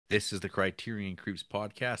This is the Criterion Creeps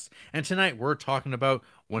podcast, and tonight we're talking about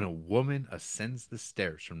When a Woman Ascends the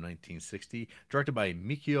Stairs from 1960, directed by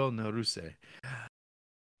Mikio Naruse.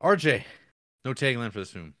 RJ, no tagline for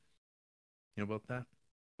this film. You know about that?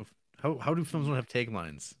 How do films not have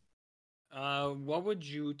taglines? What would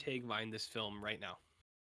you tagline this film right now?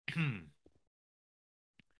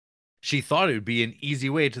 She thought it would be an easy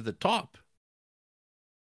way to the top.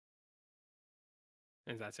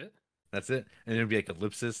 And that's it. That's it. And it would be like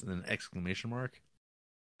ellipsis and then an exclamation mark.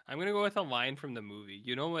 I'm gonna go with a line from the movie.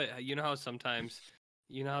 You know what? You know how sometimes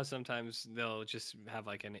they'll just have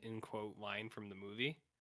like an in quote line from the movie.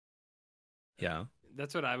 Yeah.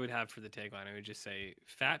 That's what I would have for the tagline. I would just say,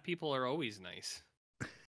 "Fat people are always nice!"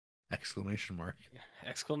 Exclamation mark.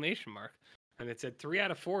 Exclamation mark. And it said 3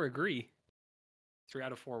 out of 4 agree. 3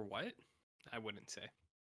 out of 4 what? I wouldn't say.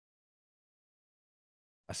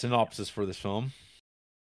 A synopsis for this film.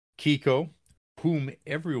 Kiko, whom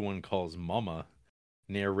everyone calls Mama,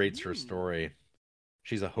 narrates her story.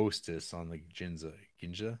 She's a hostess on the Ginza.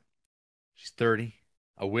 She's 30,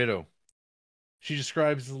 a widow. She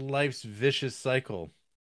describes life's vicious cycle,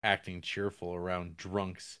 acting cheerful around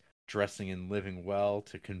drunks, dressing and living well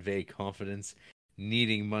to convey confidence,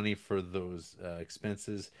 needing money for those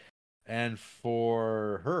expenses, and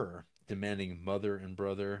for her, demanding mother and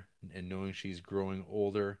brother, and knowing she's growing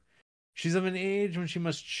older. She's of an age when she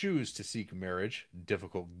must choose to seek marriage,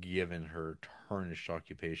 difficult given her tarnished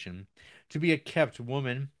occupation, to be a kept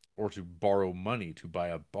woman, or to borrow money to buy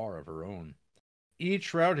a bar of her own.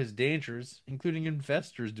 Each route has dangers, including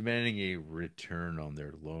investors demanding a return on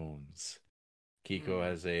their loans. Kiko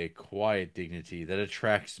has a quiet dignity that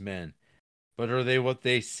attracts men. But are they what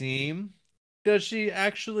they seem? Does she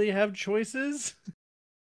actually have choices?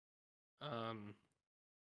 Well,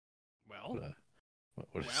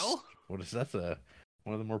 what is that's one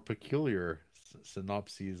of the more peculiar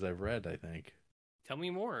synopses I've read, I think. Tell me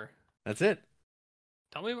more. That's it.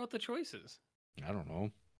 Tell me about the choices. I don't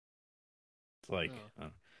know. It's like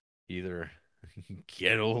either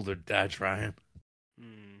get old or die trying.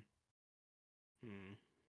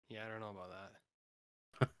 Yeah, I don't know about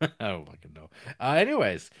that. I don't fucking know.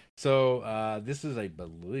 Anyways, so this is, I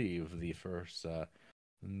believe, the first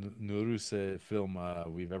Naruse film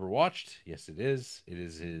we've ever watched. Yes, it is. It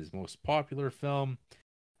is his most popular film.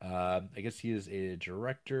 I guess he is a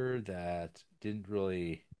director that didn't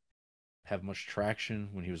really have much traction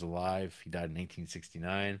when he was alive. He died in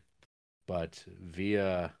 1969, but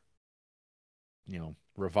via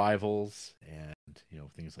revivals and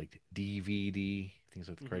things like DVD, things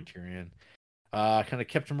like the Criterion, kind of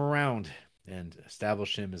kept him around and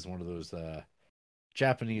established him as one of those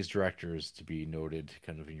Japanese directors to be noted,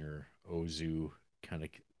 kind of in your Ozu kind of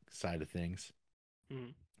side of things.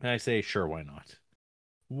 And I say, sure, why not?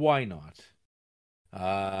 Why not?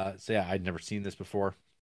 So yeah, I'd never seen this before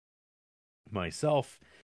myself,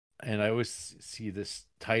 and I always see this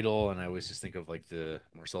title, and I always just think of like the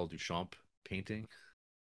Marcel Duchamp painting.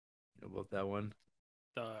 You know about that one?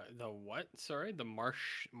 The what? Sorry, the Marcel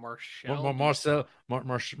Marcel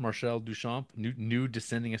Duchamp, nude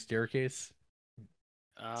descending a staircase.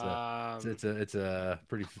 It's a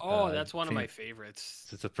pretty. That's one of my favorites.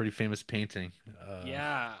 It's a pretty famous painting.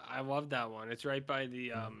 Yeah, I love that one. It's right by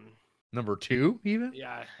the number 2, even.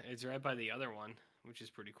 Yeah, it's right by the other one, which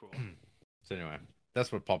is pretty cool. So anyway,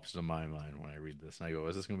 that's what pops into my mind when I read this, and I go,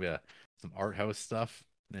 "Is this gonna be some art house stuff?"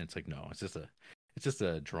 And it's like, no, it's just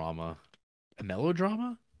a drama, a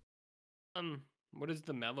melodrama. What does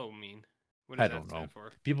the mellow mean? What does I don't know.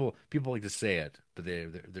 For? People like to say it, but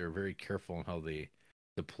they're very careful on how they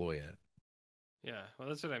deploy it. Yeah, well,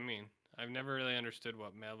 that's what I mean. I've never really understood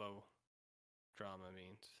what melodrama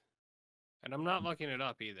means, and I'm not looking it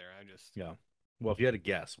up either. Yeah. Well, if you had a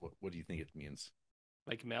guess, what do you think it means?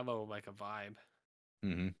 Like mellow, like a vibe.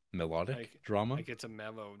 Melodic drama. Like it's a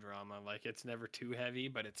melodrama. Like it's never too heavy,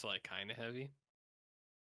 but it's like kind of heavy.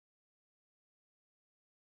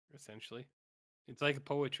 Essentially, it's like a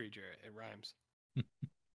poetry, Jarrett. It rhymes.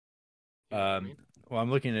 Well, I'm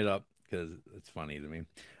looking it up because it's funny to me.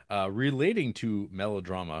 Relating to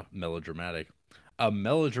melodramatic, a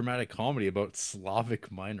melodramatic comedy about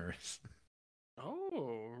Slavic miners.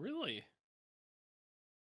 Oh, really?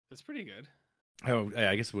 That's pretty good. Oh,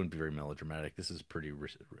 I guess it wouldn't be very melodramatic. This is pretty.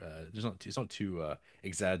 It's not too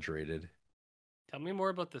exaggerated. Tell me more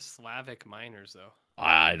about the Slavic miners, though.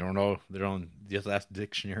 I don't know. They're on just ask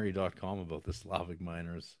dictionary.com about the Slavic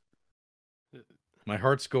miners. My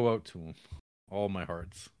hearts go out to them. All my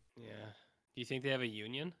hearts. Yeah. Do you think they have a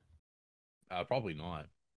union? Probably not.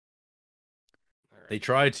 Right. They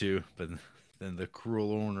try to, but then the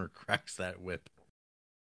cruel owner cracks that whip.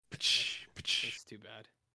 That's too bad.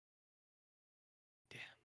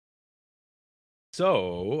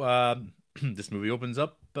 So, this movie opens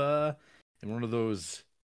up in one of those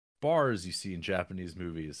bars you see in Japanese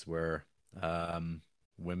movies where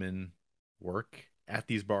women work at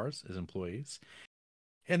these bars as employees,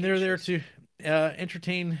 and they're there Geishas. to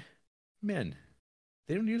entertain men.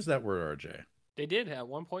 They don't use that word, RJ. They did at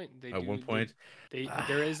one point. They At one do. They point, they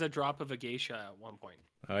there is a drop of a geisha at one point.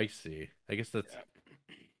 I see. I guess that's, Yeah.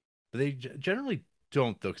 but they generally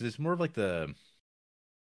don't though, because it's more of like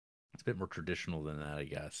it's a bit more traditional than that, I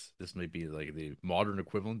guess. This may be like the modern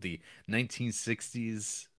equivalent, the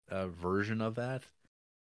 1960s version of that.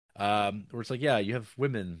 Where it's like, yeah, you have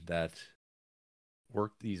women that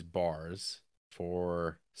work these bars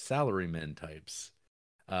for salarymen types.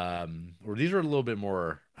 Or these are a little bit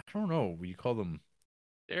more, I don't know, you call them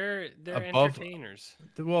They're above. entertainers.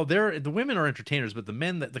 Well, the women are entertainers, but the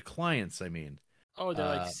men that the clients, I mean, Oh, they're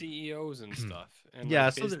like uh, CEOs and stuff, and yeah,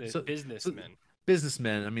 like so they're, so businessmen.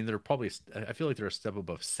 businessmen. I mean, they're probably. I feel like they're a step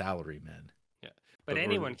above salarymen, Yeah, but but or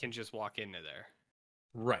anyone can just walk into there.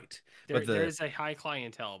 right. But There is a high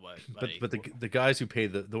clientele, but like, the guys who pay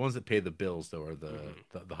the ones that pay the bills though are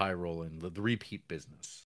mhm. the high rolling the repeat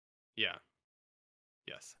business. Yeah,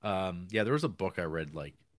 yes. Yeah, there was a book I read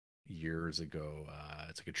like years ago.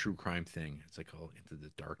 It's like a true crime thing. It's like called Into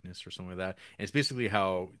the Darkness or something like that. And it's basically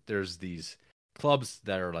how there's these clubs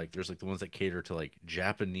that are like there's like the ones that cater to like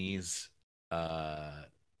Japanese uh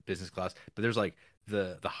business class, but there's like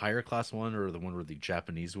the higher class one or the one where the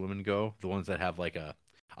Japanese women go, the ones that have like a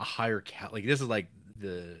higher like this is like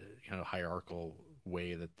the kind of hierarchical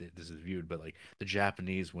way that this is viewed, but like the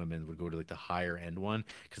Japanese women would go to like the higher end one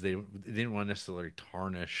because they didn't want to necessarily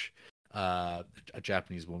tarnish a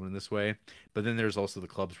Japanese woman in this way. But then there's also the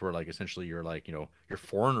clubs where like essentially you're like, your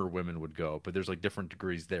foreigner women would go, but there's like different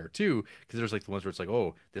degrees there too, because there's like the ones where it's like,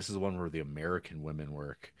 oh, this is the one where the American women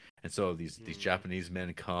work. And so these Mm. Japanese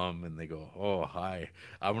men come and they go, "Oh, hi.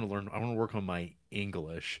 I want to work on my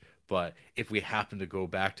English, but if we happen to go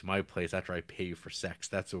back to my place after I pay you for sex,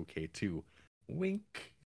 that's okay too."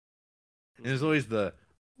 Wink. And there's Mm. always the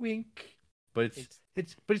wink, but It's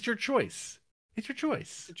it's your choice. It's your it's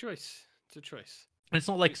choice. a choice. It's a choice. And it's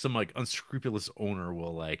not like some like unscrupulous owner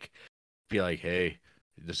will like be like, "Hey,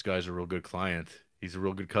 this guy's a real good client. He's a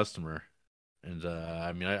real good customer." And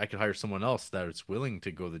I mean, I could hire someone else that is willing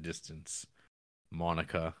to go the distance,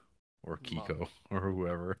 Monica or Mo- Kiko or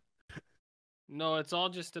whoever. No, it's all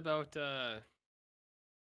just about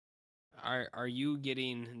are you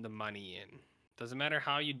getting the money in? Doesn't matter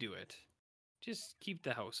how you do it. Just keep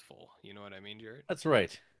the house full. You know what I mean, Jared? That's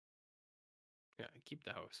right. Yeah, keep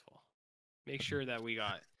the house full. Make sure that we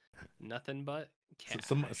got nothing but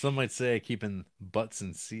So cash. some might say keeping butts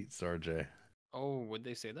in seats, RJ. Oh, would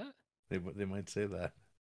they say that? They might say that.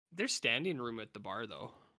 There's standing room at the bar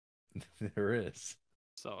though. There is.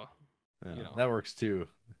 So, you Yeah, know. that works too.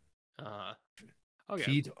 Uh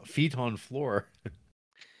okay. Feet on floor.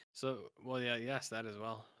 So, well, yeah, yes, that as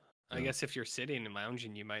well. I Yeah. guess if you're sitting and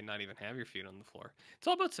lounging, you might not even have your feet on the floor. It's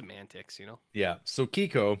all about semantics, you know? Yeah. So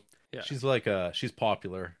Kiko, Yeah. she's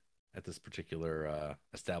popular at this particular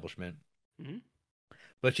establishment, Hmm.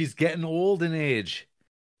 but she's getting old in age,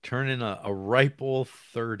 turning a ripe old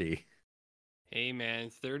 30. Hey, man,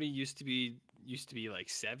 30 used to be like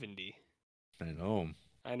 70. I know.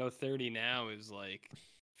 I know 30 now is like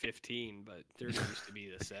 15, but 30 used to be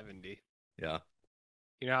the 70. Yeah.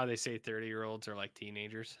 You know how they say 30-year-olds are like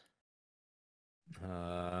teenagers?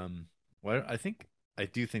 Um well, I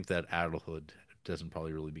do think that adulthood doesn't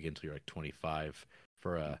probably really begin until you're like 25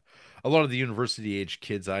 for a lot of the university age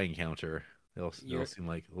kids I encounter. They'll Your seem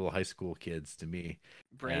like little high school kids to me.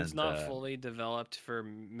 brain's And not fully developed for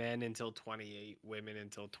men until 28, women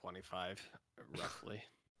until 25, roughly.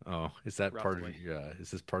 oh, is that part of Roughly.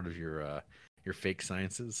 is this part of your fake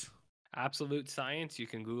sciences? Absolute science, you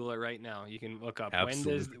can Google it right now. You can look up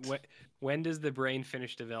Absolute. when does the brain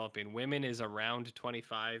finish developing? Women is around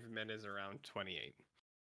 25, men is around 28.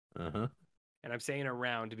 Uh-huh. And I'm saying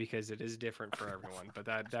around because it is different for everyone, but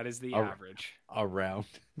that is the Ar- average. Around.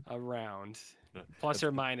 Around plus That's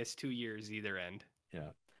or minus 2 years either end, yeah.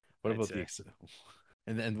 What I'd about say.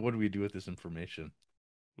 and then what do we do with this information?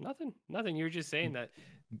 Nothing. Nothing. You're just saying that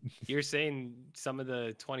you're saying some of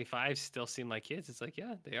the 25s still seem like kids. It's like,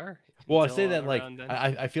 yeah, they are Well, I say until that like around then.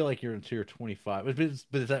 I feel like you're until you're 25, but is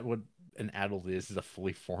that what an adult is? Is a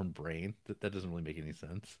fully formed brain? That doesn't really make any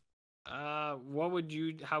sense. How would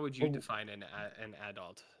you Well, define an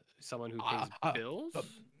adult? Someone who uh, pays uh, bills? uh,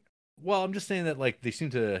 well, I'm just saying that like they seem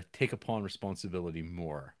to take upon responsibility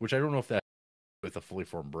more, which I don't know if that with a fully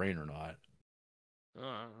formed brain or not.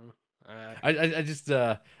 Uh, uh, I just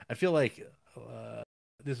I feel like uh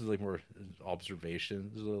this is like more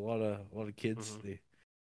observation. There's a lot of kids. Mm-hmm.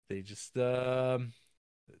 They just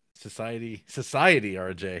society,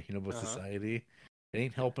 RJ. You know about Uh-huh. society? It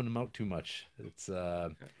ain't Yeah. helping them out too much. It's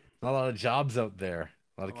not a lot of jobs out there.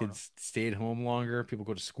 A lot of Oh no. kids stay at home longer. People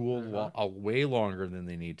go to school Uh-huh. way longer than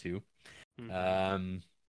they need to. Mm-hmm. Um,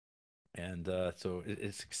 and so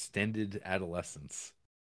it's extended adolescence.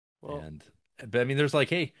 Well, And but I mean, there's like,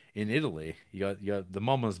 hey, in Italy, you got the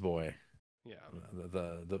mama's boy, yeah.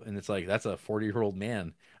 and it's like that's a 40-year-old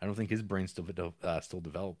man. I don't think his brain's still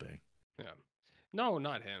developing. Yeah. No,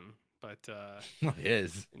 not him, but It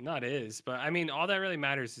is. not his. But I mean, all that really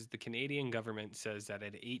matters is the Canadian government says that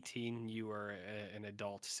at 18 you are an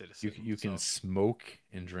adult citizen. You can So, smoke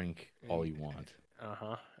and drink all and you want.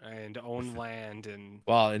 uh-huh, and own land and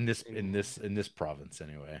Well, in in this province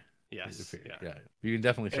anyway. yes, yeah. Yeah, you can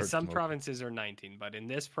definitely Yeah, start some smoking. provinces are 19, but in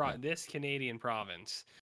Yeah. this Canadian province,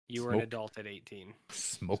 you are an Smoke adult at 18.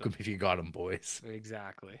 smoke So them if you got them, boys.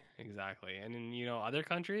 exactly, exactly. And in other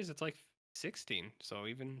countries, it's like 16. So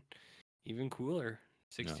even cooler.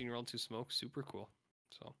 No. 16-year-olds who smoke, super cool.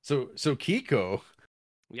 So So Kiko,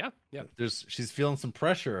 yeah, yeah, she's feeling some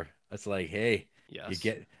pressure. It's like, hey, yes.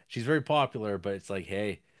 she's very popular, but it's like,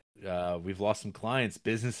 hey, we've lost some clients.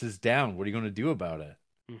 Business is down. What are you going to do about it?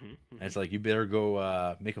 Mm-hmm, And mm-hmm. it's like, you better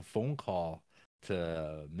go make a phone call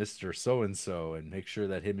to Mr. So and so and make sure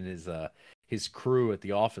that him and his crew at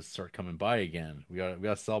the office start coming by again. We got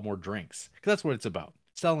to sell more drinks because that's what it's about.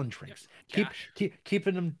 Selling Yep. drinks. Cash.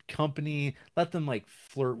 Keeping them company. Let them like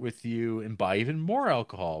flirt with you and buy even more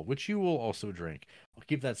alcohol, which you will also drink. I'll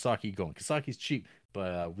keep that sake going because sake's cheap.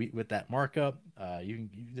 But we with that markup,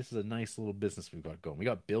 this is a nice little business we've got going. We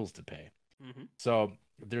got bills to pay. Mm-hmm. So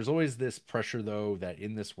there's always this pressure, though, that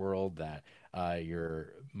in this world that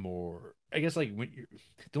you're more, I guess, like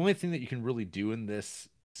the only thing that you can really do in this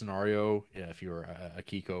scenario, if you're a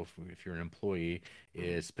Kiko, if you're an employee, Mm-hmm.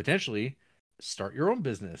 is potentially start your own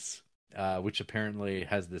business, which apparently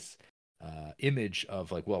has this image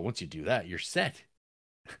of like, well, once you do that, you're set.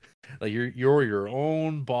 Like you're your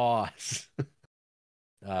own boss,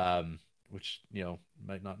 um, which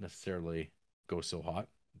might not necessarily go so hot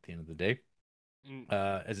at the end of the day, Mm,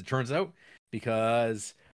 as it turns out,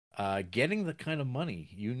 because getting the kind of money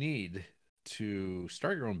you need to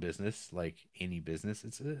start your own business, like any business,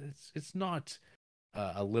 it's not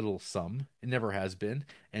a little sum. It never has been,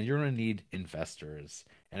 and you're going to need investors.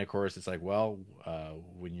 And of course, it's like, well,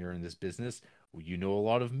 when you're in this business, you know a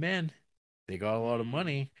lot of men. They got a lot of mm,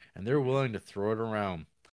 money, and they're mm-hmm. willing to throw it around.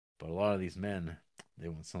 But a lot of these men, they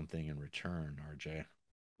want something in return, RJ.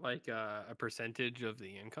 Like a percentage of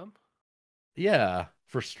the income. Yeah,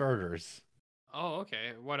 for starters. Oh,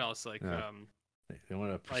 okay. What else? Yeah. They want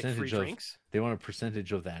a Like free percentage of drinks?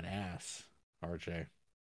 that ass, RJ.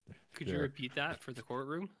 Could you They're repeat that for the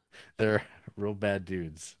courtroom? they're real bad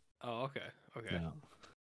dudes. Oh, okay. Okay. Yeah.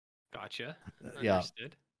 Gotcha. Yeah.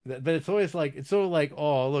 Understood. But it's always like it's so like,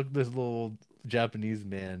 oh, look, this little Japanese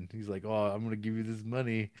man. He's like, oh, I'm gonna give you this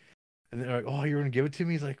money, and they're like, oh, you're gonna give it to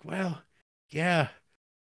me. He's like, well, yeah,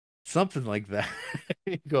 something like that.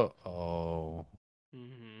 You go, oh,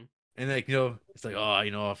 Mm-hmm. and like it's like,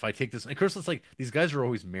 oh, if I take this, and of course, it's like these guys are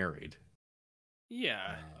always married.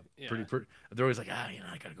 Yeah. Yeah. Pretty, they're always like, I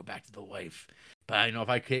gotta go back to the wife. But if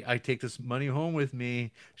I take this money home with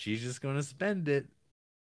me, she's just gonna spend it,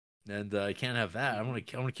 and I can't have that. Mm-hmm.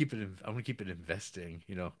 I want to keep it. I want to keep it investing.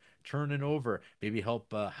 Turning over. Maybe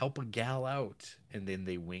help a gal out, and then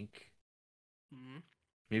they wink. Mm-hmm.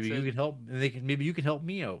 Maybe you Said can help, and they can. Maybe you can help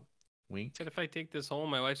me out. Wink. said if I take this home,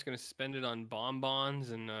 my wife's gonna spend it on bonbons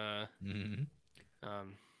Hmm.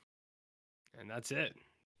 um and that's it.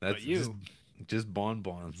 But That's you just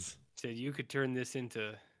bonbons. said you could turn this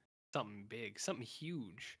into something big, something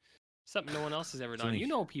huge, something no one else has ever done. Something You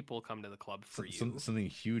know, people come to the club for you. something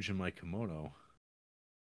huge in my kimono.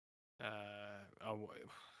 Oh,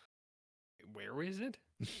 where is it?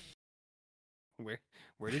 Where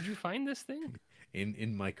where did you find this thing?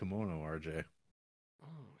 In my kimono, RJ. Oh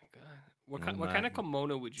my god. What Oh what my, kind of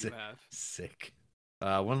kimono would you sick. have? Sick.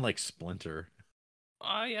 One like Splinter.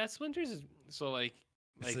 Oh yeah, Splinters is so like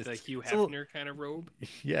the Hugh it's a little, Hefner kind of robe,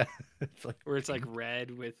 yeah. It's like where it's like pink.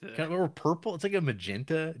 red with Kind of or purple. It's like a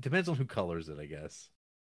magenta. It depends on who colors it, I guess.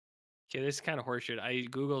 Okay, this is kind of horseshit. I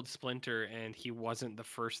googled Splinter and he wasn't the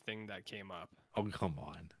first thing that came up. Oh, come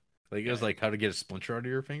on. Like it was Yeah. like how to get a splinter out of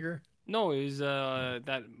your finger. No, it was Oh,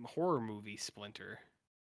 that horror movie Splinter.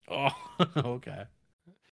 oh okay.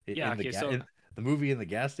 Yeah, okay, so In the movie in the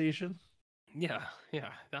gas station. yeah, yeah,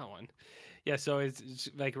 that one. Yeah, so it's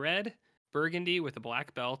like red burgundy with a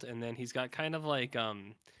black belt, and then he's got kind of like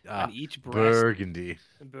on each breast. Burgundy.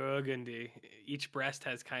 Burgundy. Each breast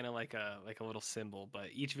has kind of like a little symbol, but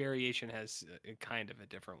each variation has a kind of a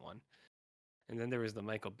different one. And then there was the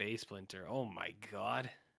Michael Bay splinter. Oh my god.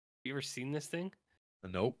 You ever seen this thing?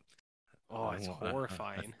 Nope. Oh, it's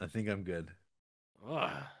horrifying. I think I'm good.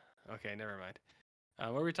 Ugh. Okay, never mind.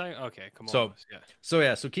 What were we talking? Okay, So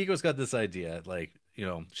yeah. So Kiko's got this idea, like,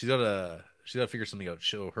 she's gotta figure something out.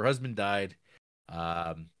 So her husband died,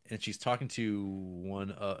 and she's talking to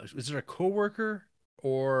one. Is it a coworker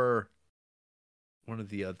or one of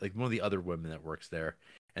the other women that works there?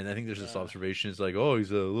 And I think there's this observation. It's like, oh,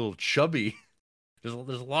 he's a little chubby. There's a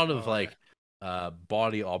lot of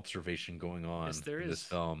body observation going on in this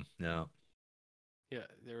film. Yeah. Yeah,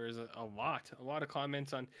 there is a lot of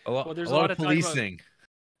comments on. There's a lot lot of talk policing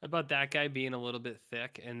about that guy being a little bit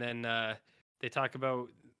thick, and then they talk about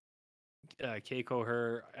Keiko,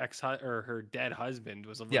 her her dead husband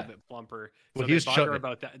was a little bit plumper. So they bug her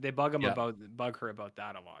about that. They bug her about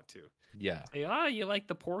that a lot too. Yeah. Say, you like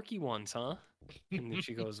the porky ones, huh? And then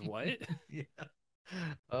she goes, "What?"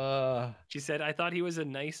 Yeah. She said, "I thought he was a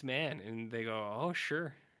nice man," and they go, "Oh,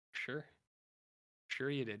 sure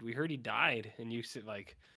you did. We heard he died, and you said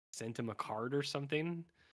sent him a card or something."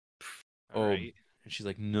 Right. And she's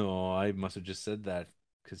like, "No, I must have just said that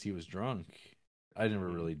because he was drunk. I never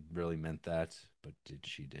really meant that, but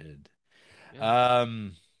she did." Yeah.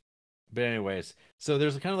 But anyways, so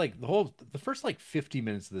there's kind of like the first 50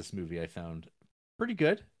 minutes of this movie I found pretty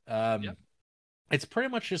good. Yep. It's pretty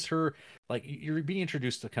much just her, you're being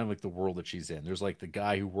introduced to kind of the world that she's in. There's the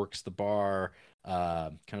guy who works the bar,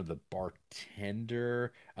 kind of the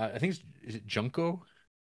bartender. I think is it Junko?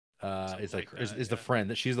 Is the friend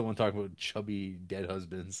that she's the one talking about chubby dead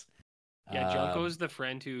husbands. Yeah, Junko's the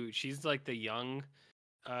friend she's the young,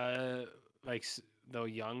 the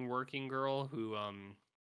young working girl who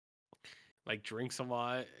drinks a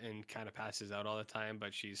lot and kind of passes out all the time,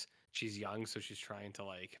 but she's young, so she's trying to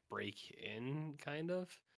break in, kind of.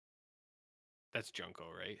 That's Junko,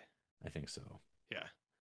 right? I think so. Yeah.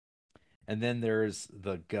 And then there's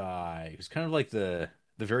the guy who's kind of the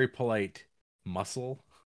very polite muscle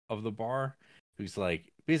of the bar, who's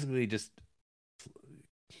basically just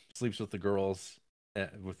sleeps with the girls,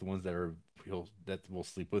 with the ones that will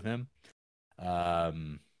sleep with him. I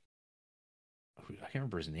can't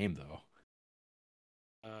remember his name though.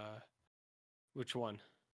 Which one?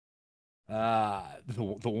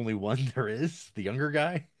 The only one there is, the younger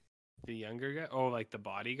guy. The younger guy? Oh, the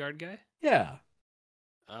bodyguard guy? Yeah.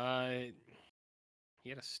 He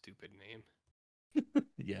had a stupid name.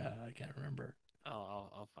 Yeah, I can't remember.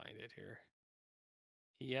 I'll find it here.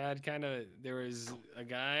 He had there was a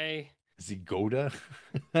guy. Is he Goda?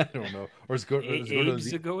 I don't know. Or is Goda? Abe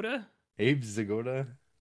Zagoda? Abe Zagoda?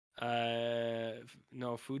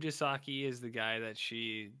 No, Fujisaki is the guy that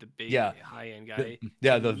the big high end guy.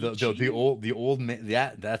 The old man.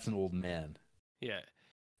 That's an old man. Yeah.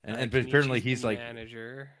 And apparently he's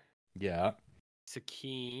manager. Yeah.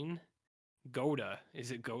 Sakine. Goda.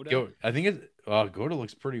 Is it Goda? I think it's Goda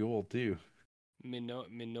looks pretty old too.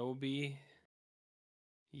 Minobi.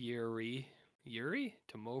 Yuri.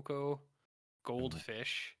 Tomoko.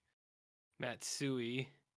 Goldfish. Matsui.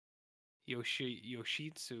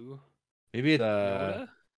 Yoshitsu. Maybe it's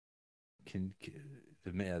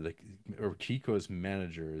or Kiko's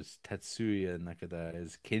manager is Tetsuya Nakada,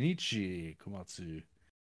 is Kenichi Komatsu.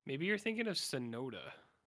 Maybe you're thinking of Sonoda.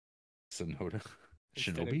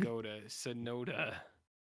 Shinobi? Sonoda.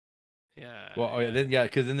 Yeah. Well,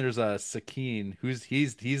 because then there's Sakine,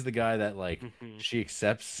 he's the guy that she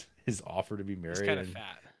accepts his offer to be married. He's kind of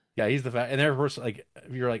fat. Yeah, he's the fat, and everyone's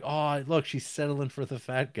you're like, oh, look, she's settling for the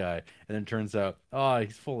fat guy, and then turns out, oh,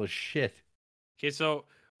 he's full of shit. Okay, so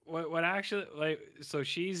what actually so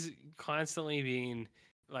she's constantly being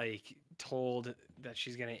told that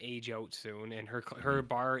she's gonna age out soon, and her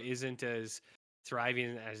bar isn't as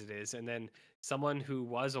thriving as it is, and then someone who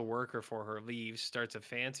was a worker for her leaves, starts a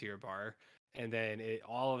fancier bar, and then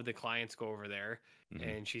all of the clients go over there,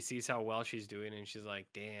 and she sees how well she's doing, and she's like,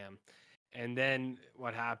 damn. And then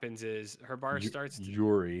what happens is her bar starts to...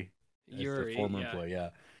 Yuri, the former employee,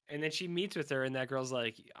 yeah. And then she meets with her, and that girl's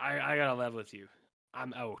like, I gotta live with you.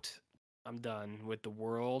 I'm out. I'm done with the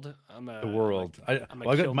world. I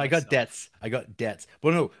got debts.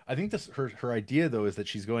 Well, no, I think her idea though is that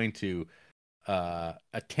she's going to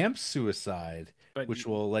attempt suicide, which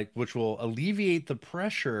will alleviate the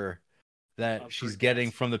pressure that she's getting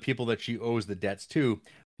from the people that she owes the debts to.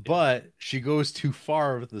 But she goes too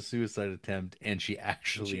far with the suicide attempt, and she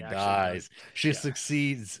actually dies. She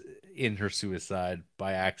succeeds in her suicide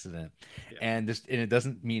by accident. Yeah. And it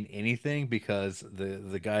doesn't mean anything because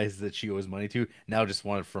the guys that she owes money to now just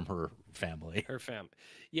want it from her family. Her family.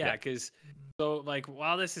 Yeah, because so like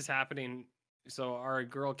while this is happening, so our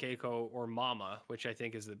girl Keiko, or Mama, which I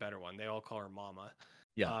think is the better one, they all call her Mama.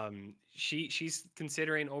 Yeah. She's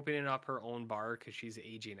considering opening up her own bar because she's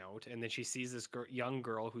aging out, and then she sees this young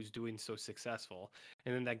girl who's doing so successful,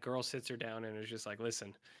 and then that girl sits her down and is just like,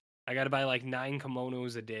 "Listen, I got to buy like 9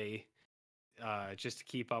 kimonos a day, just to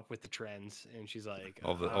keep up with the trends." And she's like,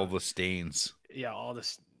 All the stains. yeah, all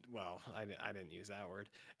this. Well, I didn't use that word.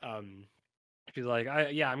 Um, she's like,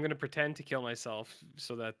 I'm gonna pretend to kill myself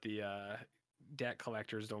so that the debt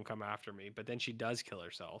collectors don't come after me. But then she does kill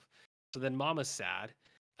herself. So then Mama's sad.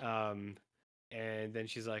 And then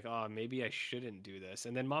she's like, oh, maybe I shouldn't do this.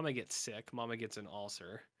 And then Mama gets sick. Mama gets an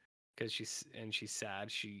ulcer because she's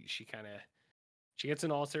sad. She gets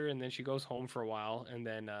an ulcer, and then she goes home for a while. And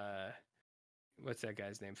then what's that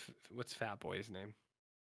guy's name? What's Fat Boy's name?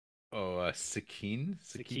 Oh, Sakine?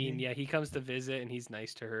 Sakine, yeah, he comes to visit and he's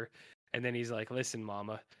nice to her. And then he's like, listen,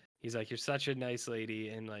 Mama. He's like, you're such a nice lady.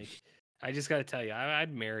 And like, I just got to tell you,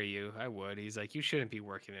 I'd marry you. I would. He's like, you shouldn't be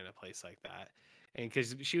working in a place like that. And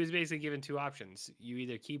because she was basically given two options: you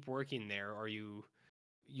either keep working there, or you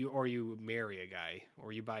marry a guy,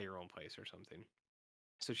 or you buy your own place or something.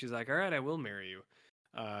 So she's like, all right, I will marry you.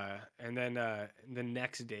 And then the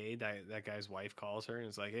next day, that guy's wife calls her and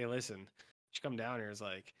is like, hey, listen, she come down here. Is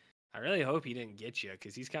like, I really hope he didn't get you,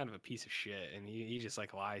 because he's kind of a piece of shit, and he just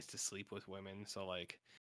like lies to sleep with women. So like,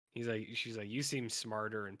 she's like, you seem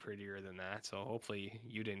smarter and prettier than that. So hopefully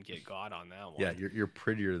you didn't get God on that one. Yeah, you're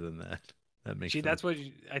prettier than that. That makes sense. That's what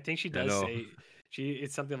I think she does say.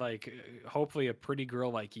 It's something like, hopefully a pretty girl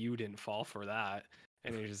like you didn't fall for that.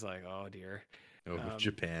 And you're just like, oh dear. Oh,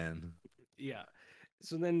 Japan. Yeah.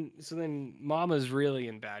 So then Mama's really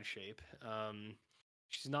in bad shape.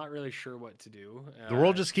 She's not really sure what to do. The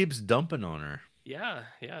world just keeps dumping on her. Yeah,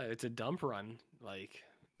 it's a dump run, like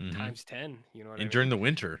times 10. You know what I mean? And during the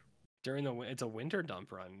winter. It's a winter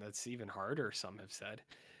dump run. That's even harder, some have said.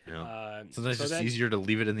 Yeah. Sometimes it's just easier to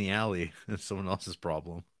leave it in the alley than someone else's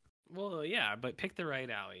problem. Well, yeah, but pick the right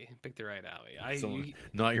alley.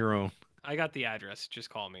 Not your own. I got the address. Just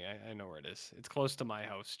call me. I know where it is. It's close to my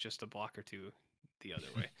house, just a block or two the other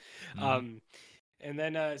way. And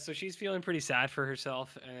then so she's feeling pretty sad for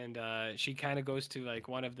herself, and she kind of goes to like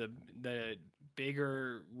one of the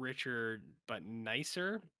bigger, richer, but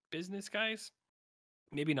nicer business guys.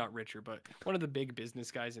 Maybe not richer, but one of the big business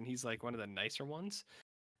guys, and he's like one of the nicer ones.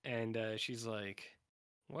 And she's like,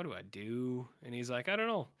 what do I do? And he's like, I don't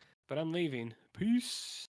know, but I'm leaving.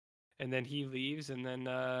 Peace. And then he leaves, and then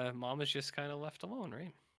Mama's just kind of left alone,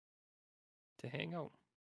 right? To hang out.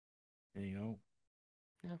 Yeah.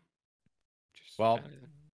 Just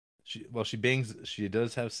she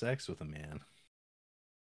does have sex with a man.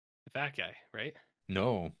 The fat guy, right?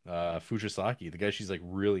 No, Fujisaki, the guy she's like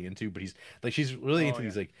really into, but she's really into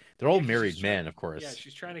these, like, they're all married men, of course. Yeah,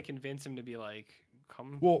 she's trying to convince him to be like,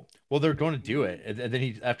 come. Well, they're going to do it, and then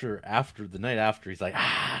he after the night after, he's like,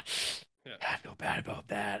 I feel bad about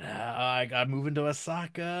that. I gotta move into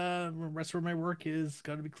Osaka. That's where my work is.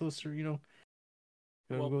 Got to be closer, Gotta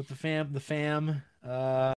go with the fam.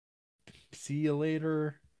 See you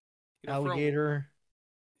later, alligator.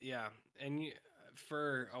 And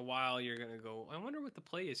for a while you're gonna go, I wonder what the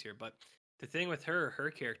play is here. But the thing with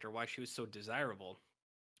her character, why she was so desirable,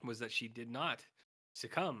 was that she did not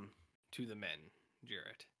succumb to the men,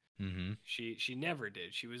 Jarrett. Mm-hmm. She never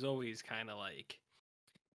did. She was always kind of like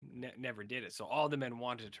never did it. So all the men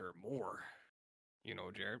wanted her more,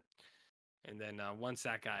 Jarrett. And then once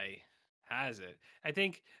that guy has it, I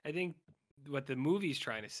think what the movie's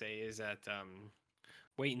trying to say is that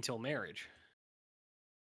wait until marriage.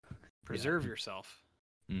 Preserve yourself.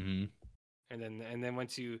 Mm-hmm. And then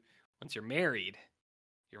once you're married,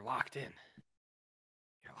 you're locked in.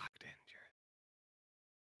 You're locked in, Jarrett.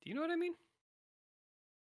 Do you know what I mean?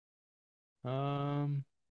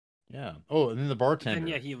 Yeah. Oh, and then the bartender. And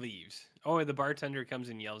yeah, he leaves. Oh, the bartender comes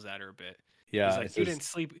and yells at her a bit. Yeah. He's like, you didn't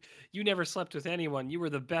sleep. You never slept with anyone. You were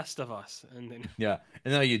the best of us. And then yeah.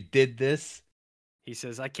 And now you did this. He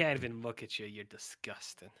says, I can't even look at you. You're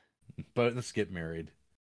disgusting. But let's get married.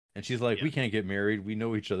 And she's like, we can't get married. We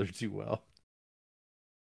know each other too well.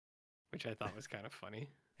 Which I thought was kind of funny.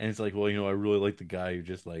 And it's like, well, I really like the guy who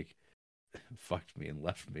just like fucked me and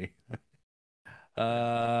left me.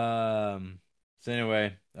 So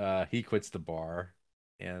anyway, he quits the bar,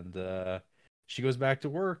 and she goes back to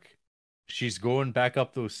work. She's going back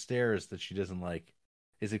up those stairs that she doesn't like.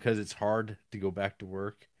 Is it because it's hard to go back to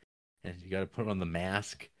work, and you got to put on the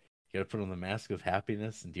mask, You got to put on the mask of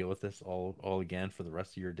happiness and deal with this all again for the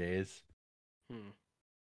rest of your days. Hmm.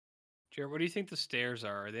 Jared, what do you think the stairs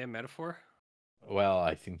are? Are they a metaphor? Well,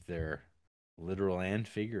 I think they're literal and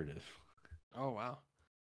figurative. Oh wow.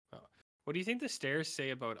 Oh. What do you think the stairs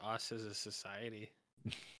say about us as a society?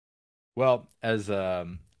 Well, as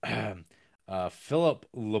Philip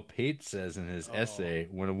Lepate says in his Oh, essay,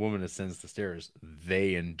 when a woman ascends the stairs,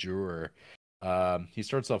 they endure. He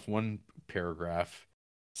starts off one paragraph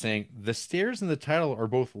saying, the stairs in the title are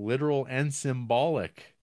both literal and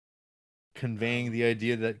symbolic, conveying um, the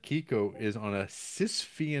idea that Kiko is on a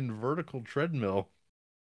Sisyphean vertical treadmill.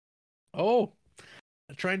 Oh,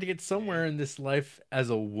 trying to get somewhere okay. in this life as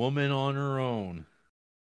a woman on her own.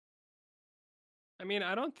 I mean,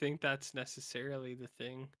 I don't think that's necessarily the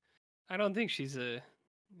thing. I don't think she's a.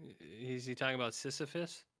 Is he talking about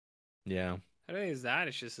Sisyphus? Yeah. I don't think it's that.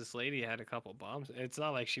 It's just this lady had a couple bombs. It's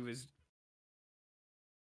not like she was.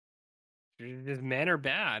 Just men are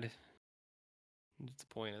bad. That's the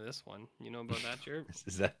point of this one. You know about that, Jared?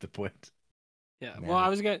 Is that the point? Yeah. Well, Man. I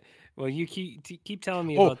was gonna. Well, you keep telling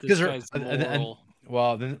me Oh, about this because her guy's and moral.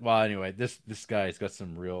 well anyway, this guy's got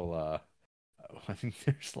some real I think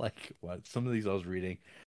there's like what some of these I was reading.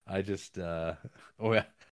 I just oh yeah,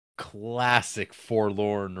 classic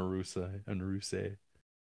forlorn Naruse.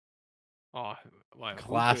 Oh, why?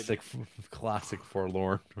 Who could? Classic classic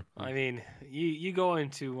forlorn. I mean, you go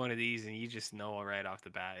into one of these and you just know right off the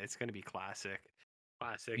bat it's gonna be classic.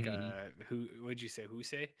 Classic. Mhm. Who would you say? Who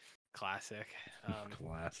say? Classic.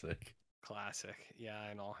 Classic. Classic. Yeah,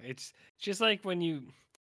 I know. It's just like when you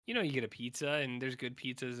get a pizza and there's good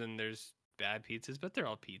pizzas and there's bad pizzas, but they're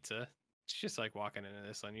all pizza. It's just like walking into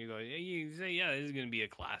this one. You go, yeah, you say, yeah, this is gonna be a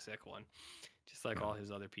classic one, just like Yeah. all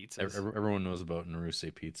his other pizzas. Everyone knows about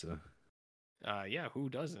Naruse pizza. Yeah, who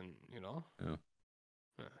doesn't? Yeah.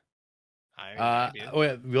 Uh, I do. Oh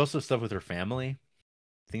yeah, we also have stuff with her family.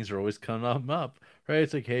 Things are always coming up, right?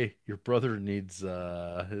 It's like, hey, your brother needs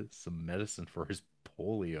some medicine for his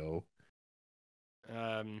polio.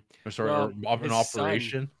 Um, Or sorry, or well, an his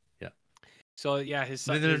son. operation. Yeah. So yeah, his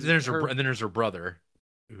And son, then his and then there's her brother,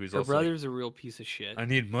 who's her also like, brother's a real piece of shit. I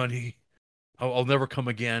need money. I'll never come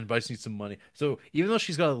again, but I just need some money. So even though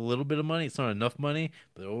she's got a little bit of money, it's not enough money.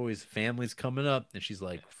 But always family's coming up, and she's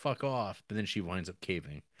like, "Fuck off!" But then she winds up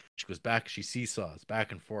caving. She goes back. She seesaws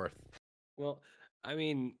back and forth. Well, I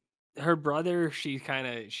mean, her brother, she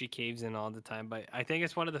caves in all the time, but I think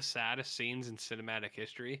it's one of the saddest scenes in cinematic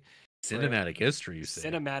history. Where Cinematic history, you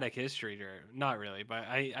say? cinematic history, or not really, but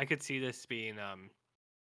I could see this being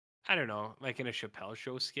I don't know, like in a Chappelle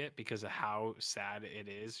show skit because of how sad it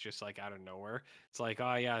is, just like out of nowhere. It's like,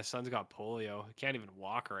 oh yeah, his son's got polio, he can't even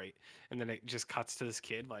walk right, and then it just cuts to this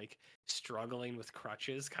kid like struggling with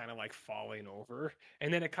crutches, kind of like falling over,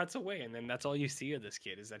 and then it cuts away, and then that's all you see of this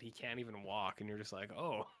kid is that he can't even walk, and you're just like,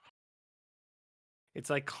 oh, it's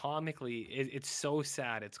like comically, it's so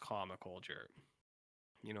sad, it's comical, Jared.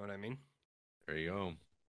 You know what I mean? There you go.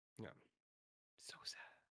 Yeah, so sad.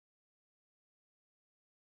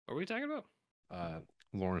 What are we talking about? Uh,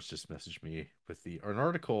 Lawrence just messaged me with an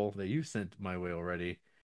article that you sent my way already.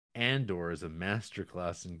 Andor is a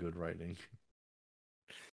masterclass in good writing.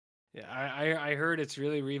 Yeah, I heard it's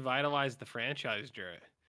really revitalized the franchise, Jared.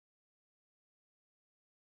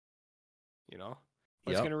 You know,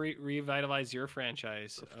 what's Yep, gonna revitalize your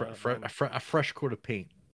franchise? a fresh coat of paint.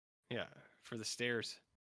 Yeah, for the stairs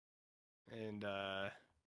and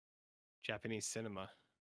Japanese cinema.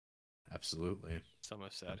 Absolutely, Some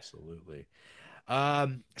have said. absolutely.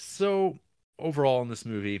 So overall in this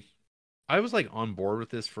movie, I was like on board with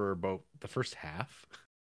this for about the first half.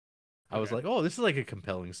 I was Okay. like, oh, this is like a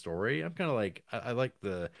compelling story. I'm kind of like, I like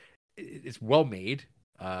it's well made.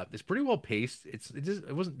 It's pretty well paced.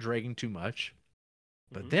 It wasn't dragging too much.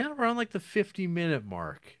 But Mm-hmm. then around like the 50-minute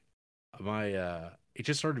mark, it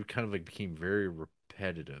just started kind of like became very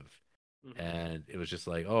repetitive. Mm-hmm. And it was just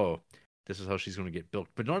like, oh, this is how she's going to get built,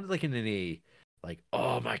 but not like in any like,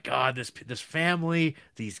 oh my god, this family,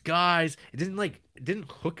 these guys. It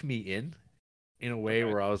didn't hook me in a way Okay.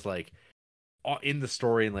 where I was like in the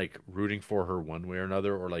story and like rooting for her one way or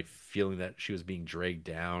another, or like feeling that she was being dragged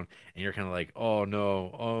down, and you're kind of like, oh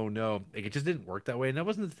no, oh no. Like it just didn't work that way, and that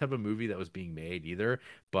wasn't the type of movie that was being made either.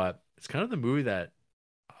 But it's kind of the movie that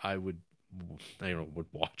I would, I don't know, would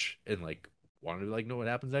watch and like wanted to like know what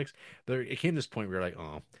happens next. But it came to this point where you're like,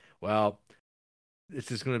 oh, well,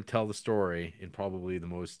 this is going to tell the story in probably the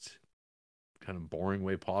most kind of boring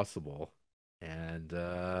way possible, and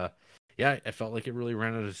yeah, I felt like it really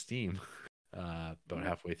ran out of steam about Mm-hmm.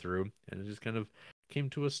 halfway through, and it just kind of came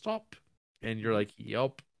to a stop. And you're Mm-hmm. like,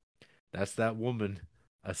 yep, that's that woman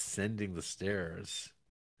ascending the stairs.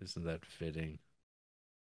 Isn't that fitting?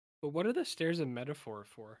 But what are the stairs a metaphor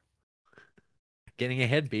for? Getting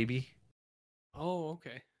ahead, baby. Oh,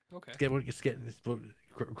 okay. Okay.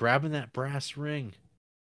 Grabbing that brass ring.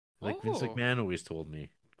 Like Vince Oh, McMahon always told me,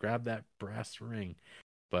 grab that brass ring.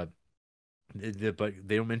 But but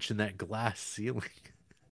they don't mention that glass ceiling.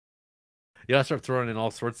 You gotta start throwing in all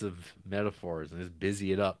sorts of metaphors and just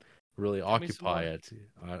busy it up, really tell me some occupy more. it.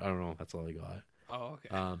 I don't know. That's all I got. Oh, okay.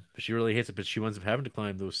 But she really hates it. But she winds up having to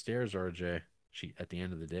climb those stairs, RJ. She at the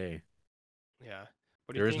end of the day, Yeah.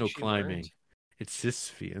 What do you there is think no she learned? climbing. It's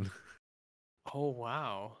Sisyphean. Oh,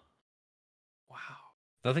 wow. Wow.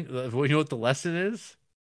 Nothing. Well, you know what the lesson is?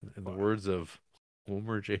 In the What? words of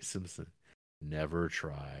Homer J. Simpson, never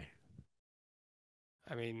try.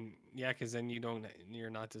 I mean, yeah, because then you're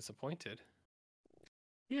not disappointed.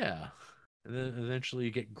 Yeah. And then eventually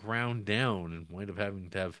you get ground down and wind up having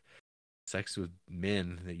to have sex with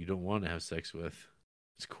men that you don't want to have sex with.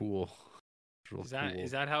 It's cool. It's real Is cool.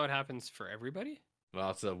 that how it happens for everybody?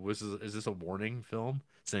 Well, so is this a warning film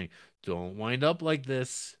saying don't wind up like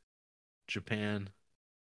this, Japan?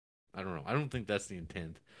 I don't know. I don't think that's the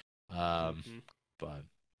intent. Um, Hmm. but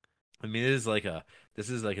I mean, it is like a this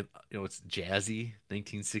is like it's jazzy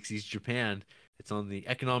 1960s Japan. It's on the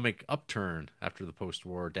economic upturn after the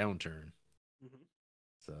post-war downturn. Hmm.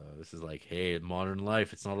 So this is like, hey, modern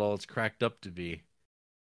life, it's not all it's cracked up to be.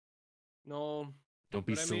 No, Don't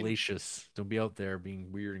be but I mean, salacious. Don't be out there being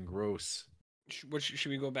weird and gross. should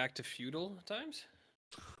we go back to feudal times?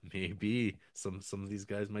 Maybe some of these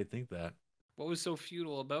guys might think that. What was so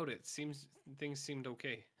feudal about it? Seems things seemed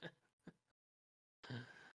okay.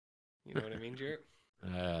 You know what I mean, Jarrett?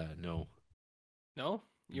 No, No,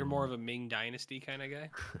 you're more no. of a Ming Dynasty kind of guy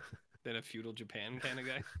than a feudal Japan kind of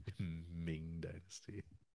guy. Ming Dynasty.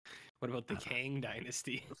 What about the Kang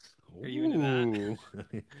Dynasty? Are you into that?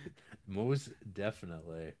 Ooh, most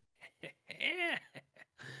definitely.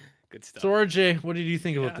 Good So stuff. RJ, what did you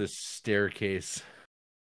think about Yeah, this staircase?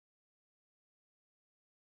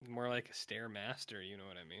 more like a stairmaster. You know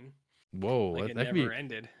what I mean? Whoa, Like that, it that could never be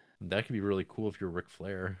ended. that could be really cool if you're Ric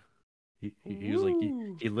Flair. He was like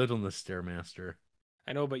Woo! he lived on the stairmaster.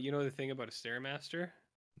 I know, but you know the thing about a stairmaster?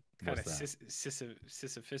 Kind What's of that? It's-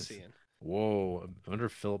 Sisyphusian. Whoa, I wonder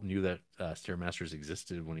if Philip knew that stairmasters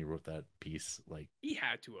existed when he wrote that piece like He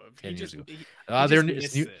had to have. 10 years ago. He They're just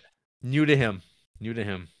it's missed it. new to him. New to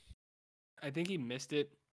him. I think he missed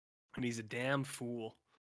it, and he's a damn fool.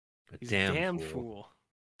 A He's a damn damn fool. fool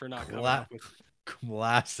for not coming Cla- up with.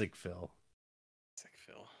 Classic Phil. It's like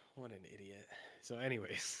Phil, what an idiot. So,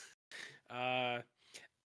 anyways, uh,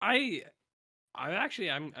 I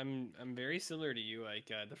I'm very similar to you.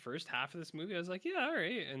 Like the first half of this movie, I was like, yeah, all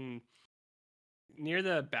right, and near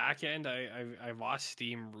the back end, I lost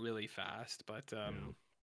steam really fast. But Yeah.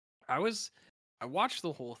 I was I watched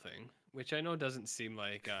the whole thing, which I know doesn't seem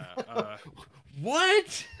like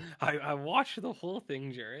What? I watched the whole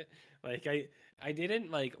thing, Jarrett. Like I didn't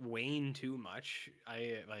like wane too much.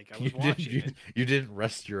 I You was didn't watching you, it. you didn't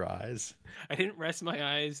rest your eyes. I didn't rest my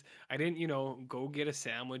eyes. I didn't, go get a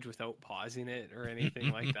sandwich without pausing it or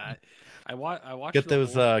anything like that. I watched the whole Get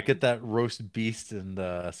thing. that roast beast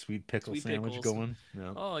and sweet pickle Sweet sandwich pickles. going.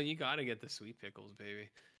 Yeah. Oh, you got to get the sweet pickles, baby.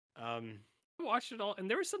 Um, I watched it all, and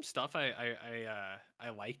there was some stuff I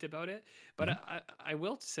liked about it, but Mhm. I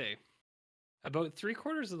will say about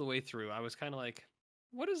three-quarters of the way through, I was kind of like,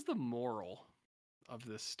 what is the moral of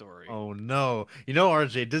this story? Oh no. You know,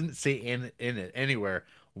 RJ doesn't say in it anywhere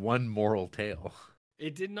one moral tale.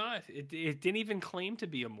 It did not. It didn't even claim to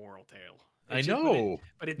be a moral tale. I It just but it know.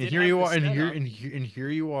 but it And did here have you the are, setup. and here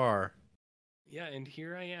you are. Yeah, and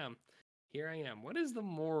here I am. Here I am. What is the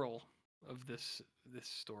moral of this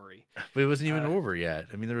story? But it wasn't even Uh over yet.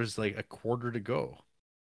 I mean, there was like a quarter to go.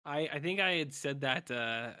 I think I had said that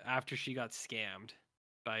after she got scammed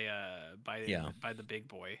Yeah. by the big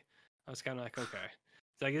boy. I was kind of like, okay.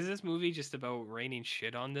 It's like, is this movie just about raining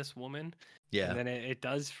shit on this woman? And Yeah. then it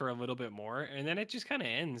does for a little bit more, and then it just kind of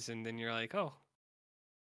ends, and then you're like, oh,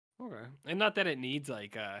 okay. And not that it needs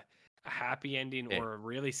like a happy ending Hey, or a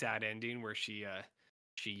really sad ending where she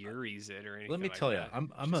Yuri's it or let anything me like tell you, that.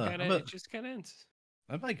 Just kind of it just kind of ends.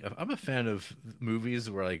 I'm a fan of movies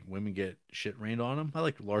where like women get shit rained on them. I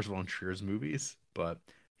like Lars von Trier's movies, but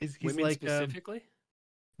he's Women like specifically.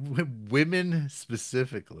 women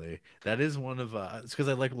specifically. That is one of it's because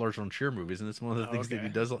I like Lars von Trier movies, and it's one of the Oh, things that he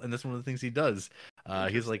okay, does, and that's one of the things he does.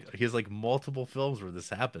 interesting. He has like multiple films where this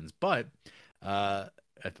happens, but uh,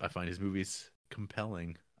 I find his movies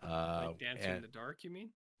compelling. Like Dancer in And the Dark, you mean?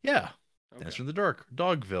 yeah, Okay. Dancer in the Dark,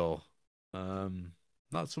 Dogville, um,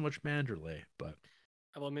 not so much Manderley, but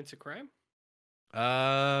Elements of Crime.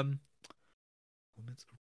 um,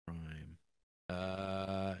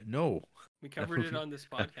 Prime. No. We That covered it movie, on this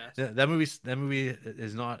podcast. that movie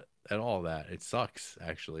is not at all that. It sucks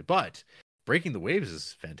actually. But Breaking the Waves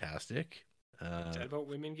is fantastic. Is Uh, that about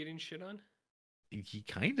women getting shit on? he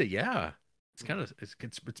kind of yeah. It's kind Mhm. of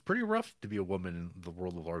it's pretty rough to be a woman in the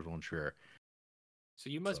world of Lars von Trier. So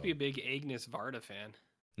you must So be a big Agnes Varda fan.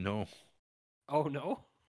 no, Oh no,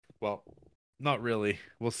 well, not really.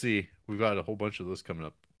 We'll see. We've got a whole bunch of those coming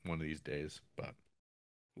up one of these days. But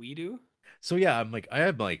we do. so yeah,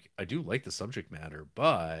 I do like the subject matter,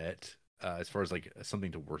 but as far as like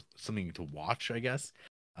something to watch, I guess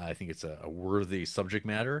I think it's a worthy subject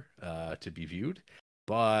matter to be viewed.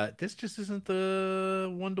 But this just isn't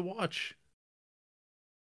the one to watch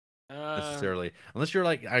Uh, necessarily, unless you're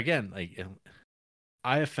like again like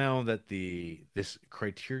I have found that this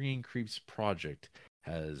Criterion Creeps project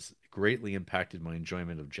has greatly impacted my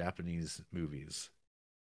enjoyment of Japanese movies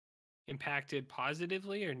impacted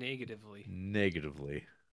positively or negatively? negatively.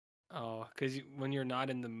 Oh, because when you're not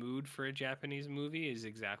in the mood for a Japanese movie, is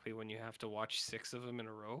exactly when you have to watch 6 of them in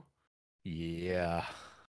a row, Yeah.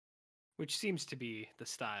 which seems to be the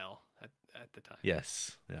style at the time.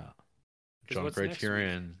 Yes. Yeah. Because John what's next week?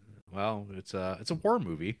 Criterion. Well, it's a horror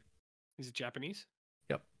movie. Is it Japanese?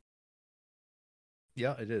 Yep.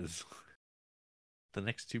 Yeah, it is. The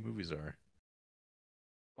next two movies are.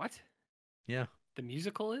 What? Yeah. The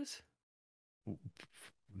musical is?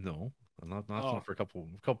 No, not Oh, for a couple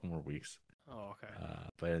more weeks. oh, okay.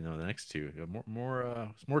 But no, the next two.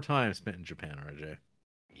 More time spent in Japan, RJ.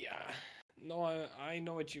 Yeah. No, I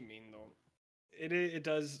know what you mean though. It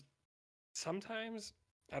does sometimes.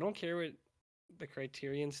 I don't care what the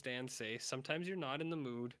Criterion stands say. Sometimes you're not in the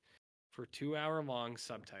mood for 2 hour long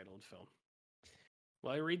subtitled film.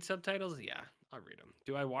 Will I read subtitles? Yeah, I'll read them.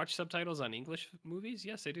 Do I watch subtitles on English movies?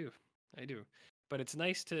 Yes, I do. I do. But it's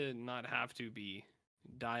nice to not have to be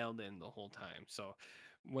dialed in the whole time. So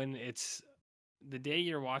when it's the day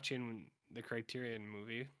you're watching the Criterion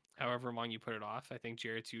movie, however long you put it off, I think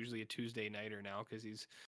Jarrett's usually a Tuesday nighter now because he's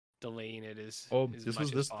delaying it Oh, as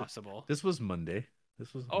much as possible. this was Monday.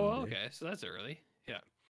 This was Oh, Monday. okay, so that's early. Yeah.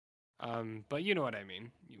 But you know what I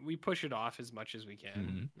mean. We push it off as much as we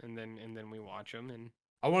can, Hmm. and then we watch them. And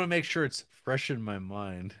I want to make sure it's fresh in my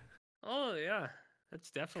mind. oh yeah,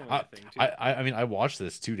 that's definitely I, a thing I too. I mean I watched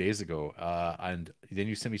this 2 days ago, and then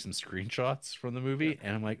you sent me some screenshots from the Yeah, movie,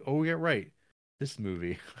 and I'm like, oh yeah, right, this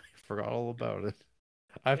movie. I forgot all about it.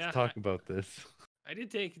 I have to yeah. talk about this. I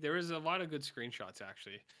did take. There was a lot of good screenshots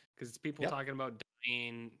actually, because it's people Yep. talking about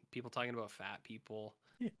dying, people talking about fat people,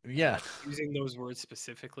 Yeah. using those words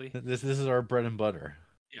specifically. This is our bread and butter.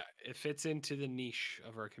 Yeah, it fits into the niche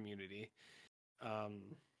of our community.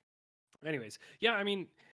 Um, anyways, yeah, I mean,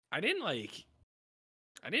 I didn't like,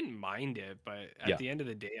 I didn't mind it, but at Yeah. the end of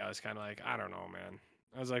the day, I was kind of like, I don't know, man.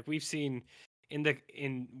 I was like, we've seen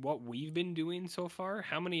in what we've been doing so far.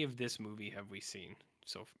 How many of this movie have we seen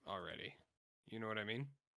already? You know what I mean?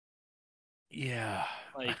 Yeah.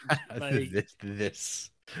 Like, This.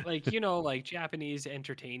 like Japanese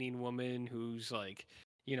entertaining woman who's like,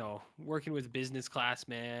 working with business class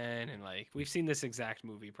man, and like we've seen this exact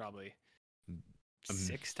movie probably Um,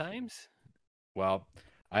 6 times well,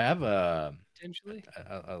 I have potentially.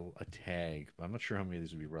 a tag, but I'm not sure how many of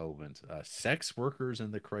these would be relevant. Sex workers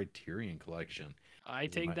in the Criterion Collection. I This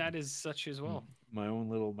is take that as such as well. my own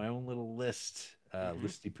little list, Hmm.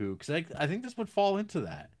 listy poo, because I think this would fall into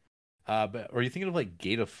that. But are you thinking of like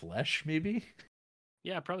Gate of Flesh, maybe?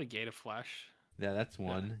 Yeah, probably Gate of Flesh. Yeah, that's Yeah.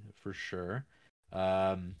 one for sure.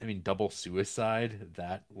 I mean, Double Suicide,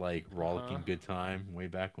 that like Uh-huh. rollicking good time way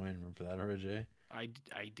back when. Remember that, RJ? I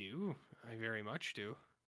do. I very much do.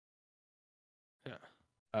 Yeah.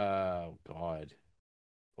 God.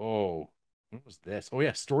 Oh, what was this? Oh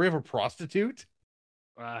yeah, Story of a Prostitute,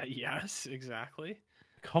 Yes, exactly.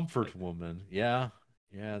 Comfort Like, Woman. Yeah,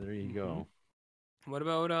 yeah. There you hmm go. what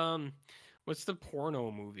about what's the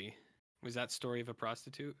porno movie? Was that Story of a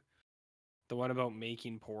Prostitute? The one about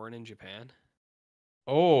making porn in Japan?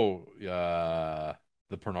 Oh,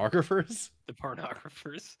 the pornographers. The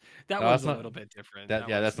pornographers. That No, one's that's a not little bit different. that.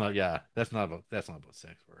 Yeah, that's not. Yeah, that's not about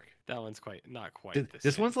sex work. That one's quite not quite the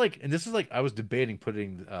This same. one's like, and this is like, I was debating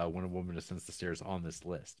putting When a Woman Ascends the Stairs on this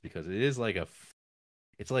list because it is like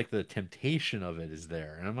it's like the temptation of it is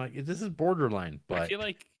there, and I'm like, this is borderline, I but feel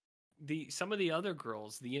like the some of the other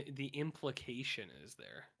girls, the implication is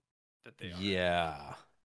there that they are. yeah,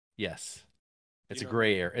 yes, It's You a know the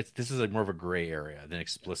gray name. area. This is like more of a gray area than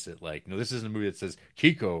explicit. Like, this isn't a movie that says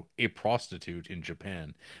Kiko, a prostitute in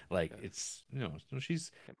Japan. Like, Yeah. it's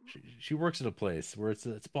she works at a place where it's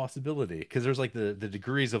a possibility, because there's like the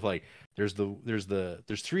degrees of like there's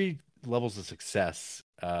three levels of success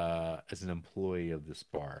as an employee of this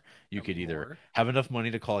bar. You Tell could me either more. have enough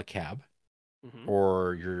money to call a cab, Mm-hmm.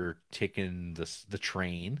 or you're taking the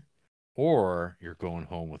train, or you're going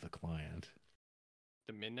home with a client.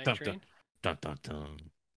 The midnight Dun, dun, train dun, dun,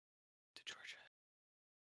 dun. to Georgia.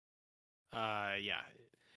 Yeah,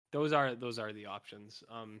 those are the options.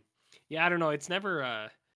 Yeah, I don't know. It's never.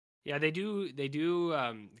 Yeah, they do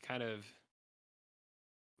kind of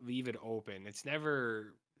leave it open. It's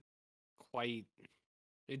never quite.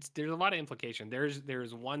 There's a lot of implication.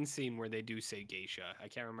 There's one scene where they do say geisha. I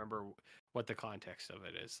can't remember what the context of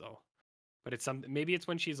it is though. But it's some maybe it's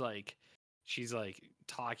when she's like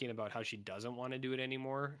talking about how she doesn't want to do it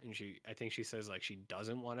anymore, and I think she says like she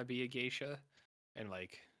doesn't want to be a geisha and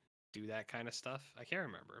like do that kind of stuff. I can't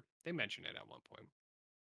remember. They mentioned it at one point.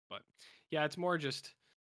 But yeah, it's more just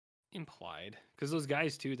implied because those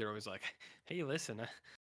guys too, they're always like, "Hey, listen,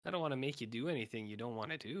 I don't want to make you do anything you don't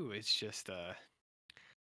want to do. It's just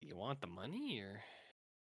you want the money or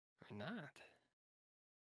not?"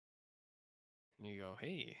 And you go,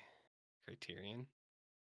 "Hey, Criterion,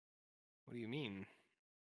 what do you mean,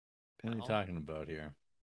 What are you pal? talking about here?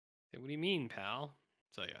 Hey, what do you mean, pal?"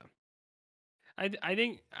 So yeah, I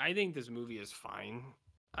think this movie is fine.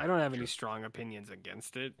 I don't have any Sure. strong opinions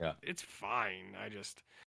against it. Yeah. It's fine. It's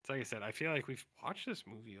like I said, I feel like we've watched this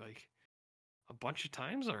movie like a bunch of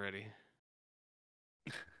times already.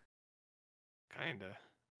 Kinda.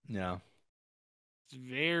 Yeah. It's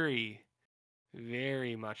very,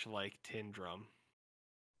 very much like Tin Drum.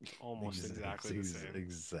 Almost exactly the same.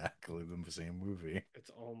 Exactly the same movie. It's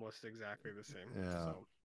almost exactly the same. Yeah. So,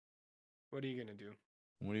 what are you gonna do?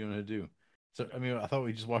 What are you gonna do? So, Yeah. I mean, I thought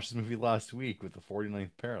we just watched this movie last week with the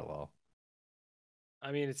 49th parallel.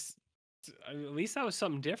 I mean, at least that was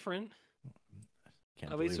something different.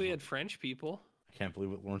 Can't At least believe we had French people. I can't believe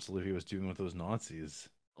what Laurence Olivier was doing with those Nazis.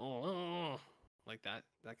 Oh, like that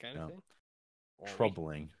kind of Yeah. thing. Oh, we.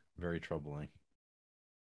 Troubling. Very troubling.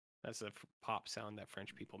 That's a pop sound that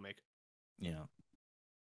French people make. Yeah.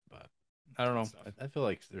 But I don't Good know. stuff. I feel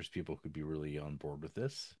like there's people who could be really on board with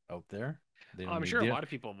this out there. They don't I'm need sure a they lot of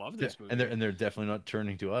people love this and they're movie. definitely not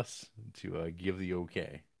turning to us to give the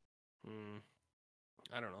okay. Hmm.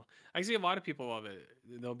 I don't know. I see a lot of people love it.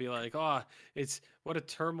 They'll be like, "Oh, it's what a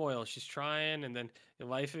turmoil. She's trying, and then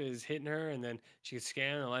life is hitting her, and then she gets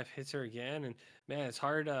scammed, and life hits her again. And man, it's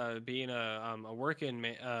hard being a working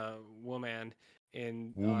woman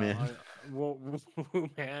in Woman woman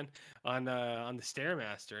on the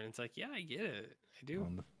stairmaster." And it's like, yeah, I get it. I do.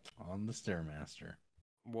 on the Stairmaster.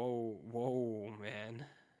 Whoa, whoa, man.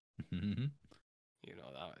 You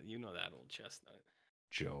know that old chestnut.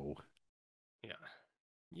 Joe. Yeah,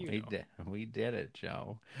 you know. We did it,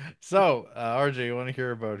 Joe. So, RJ, you want to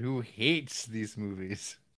hear about who hates these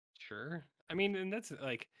movies? Sure. I mean, and that's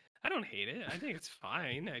like, I don't hate it. I think it's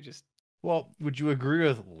fine. I just, Well, would you agree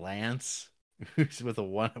with Lance, who's with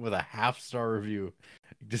a half-star review,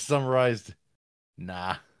 just summarized?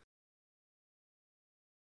 Nah,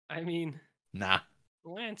 I mean, nah.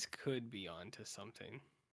 Lance could be onto something.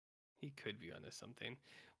 He could be onto something.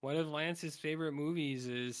 One of Lance's favorite movies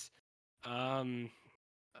is um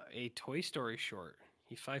a Toy Story short.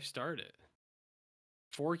 He five-starred it.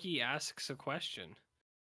 Forky asks a question.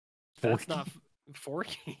 If that's not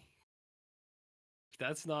Forky. Forky. If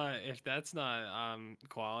that's not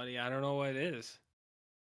quality, I don't know what is.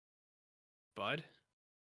 Bud?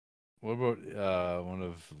 What about one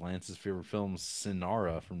of Lance's favorite films,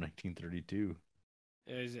 Sinara from 1932,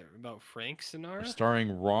 Is it about Frank Sinatra?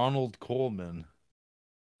 starring Ronald Coleman?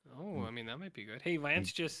 Oh, Who, I mean that might be good. Hey, who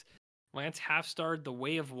Lance half starred The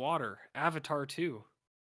Way of Water, Avatar 2.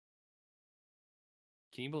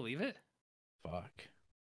 Can you believe it? fuck.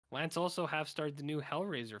 Lance also half starred the new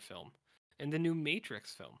Hellraiser film, and the new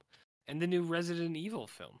Matrix film, and the new Resident Evil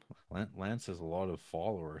film. Lance has a lot of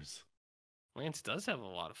followers, Lance does have a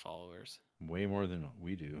lot of followers. way more than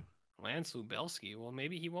we do. Lance Lubelski. Well,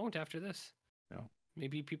 maybe he won't after this. No,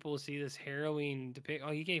 Maybe people will see this harrowing depict.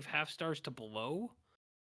 Oh, he gave half stars to Below.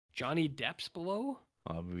 Johnny Depp's Below.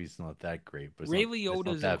 the movie's not that great, but Ray it's not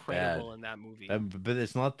Liotta's that bad. incredible in that movie. But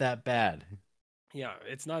it's not that bad. Yeah,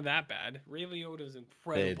 it's not that bad. Ray Liotta's They,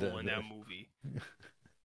 incredible in that movie.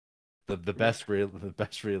 the best Ray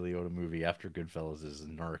Liotta movie after Goodfellas is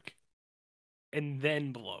Narc, And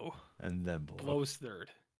then Blow. and then Blow. Blow's third.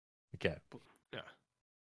 Okay. Yeah.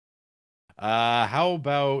 How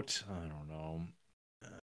about, I don't know,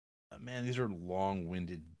 Man, these are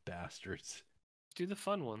long-winded bastards. Do the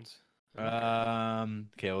fun ones. I don't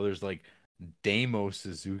care. Okay, well, there's like Damo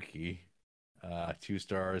Suzuki, 2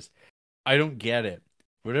 stars. I don't get it.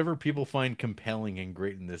 Whatever people find compelling and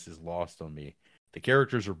great in this is lost on me. The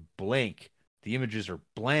characters are blank, the images are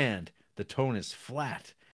bland, the tone is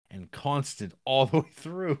flat and constant all the way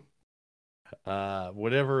through.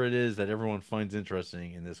 Whatever it is that everyone finds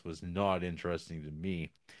interesting in this was not interesting to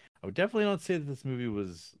me. I would definitely not say that this movie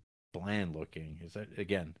was bland looking. It's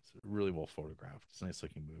really well photographed. It's a nice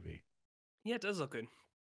looking movie. Yeah, it does look good.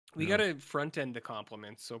 We Yeah, got to front end the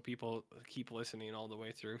compliments so people keep listening all the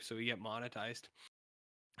way through, so we get monetized.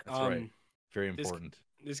 that's right. Very This important.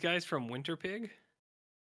 this guy's from Winterpig,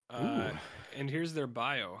 Ooh, and here's their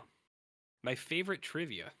bio. My favorite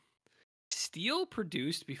trivia: steel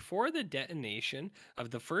produced before the detonation of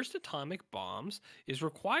the first atomic bombs is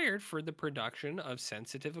required for the production of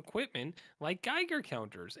sensitive equipment like Geiger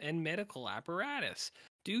counters and medical apparatus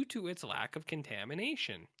due to its lack of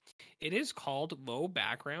contamination. It is called low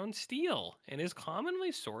background steel and is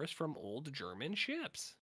commonly sourced from old German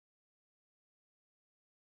ships.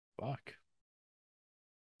 fuck.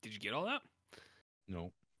 Did you get all that?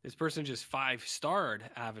 No, This person just 5-starred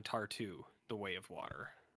Avatar 2, The Way of Water.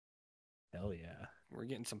 hell yeah. We're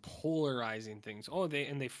getting some polarizing things. Oh, they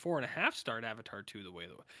 4.5-starred Avatar 2, The Way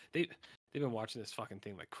of the They've been watching this fucking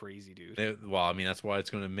thing like crazy, dude. Well, I mean, that's why it's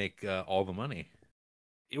going to make all the money.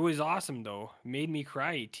 It was awesome though. Made me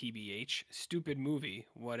cry, TBH. Stupid movie,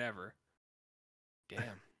 whatever.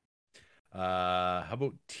 Damn. How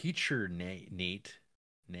about Teacher Nate?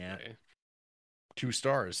 Nat, Okay. 2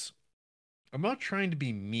 stars. I'm not trying to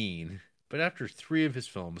be mean, but after 3 of his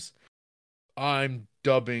films, I'm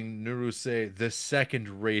dubbing Naruse the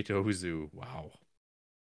second-rate Ozu. Wow.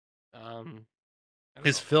 I don't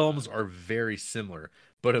His know about films are very similar,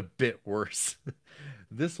 but a bit worse.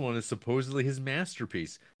 This one is supposedly his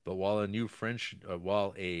masterpiece, but while a new French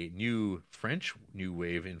new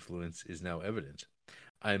wave influence is now evident,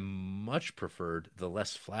 I much preferred the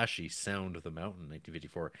less flashy Sound of the Mountain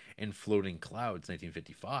 1954 and Floating Clouds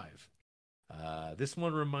 1955. This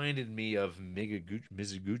one reminded me of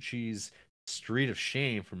Mizuguchi's Street of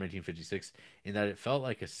Shame from 1956 in that it felt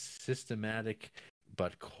like a systematic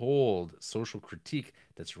but cold social critique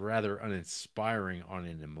that's rather uninspiring on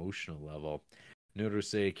an emotional level.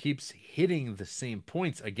 Noruse keeps hitting the same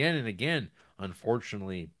points again and again,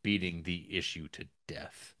 unfortunately beating the issue to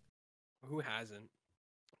death. that. Who hasn't?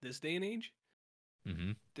 This day and age?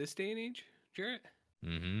 Mm-hmm. This day and age, Jarrett?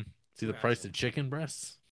 Mm-hmm. See Who the price of hasn't? chicken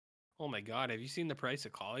breasts? Oh my god, have you seen the price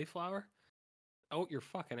of cauliflower? Out your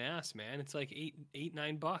fucking ass, man. It's like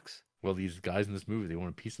 $8-9. Well, these guys in this movie, they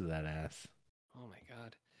want a piece of that ass. Oh my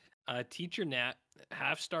god. Teacher Nat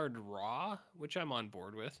half-starred Raw, which I'm on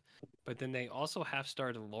board with, but then they also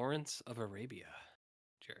half-starred Lawrence of Arabia.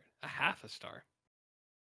 Jared, a half a star.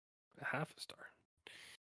 A half a star.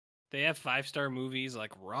 They have 5-star movies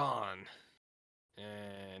like Ron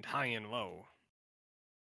and High and Low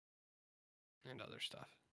and other stuff.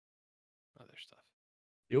 Other stuff.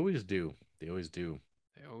 They always do. They always do.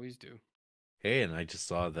 They always do. Hey, and I just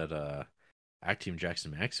saw that Actium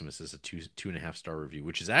Jackson Maximus is a 2.5 star review,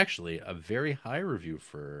 which is actually a very high review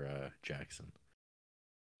for Jackson.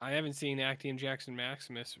 I haven't seen Actium Jackson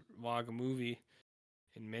Maximus log a movie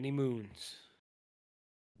in many moons.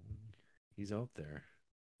 He's out there.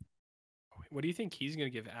 What do you think he's going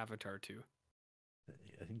to give Avatar to?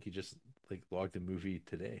 I think he just logged the movie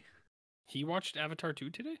today. He watched Avatar 2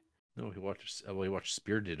 today? No, he watched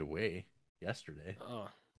Spirited Away yesterday. Oh.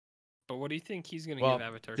 But what do you think he's going to Well, give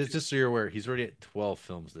Avatar just, 2? just so you're aware, he's already at 12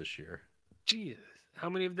 films this year. Jesus. How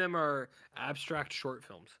many of them are abstract short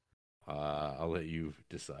films? I'll let you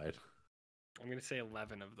decide. I'm going to say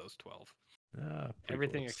 11 of those 12. Pretty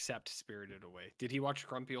Everything close. except Spirited Away. Did he watch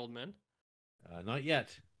Grumpy Old Men? Not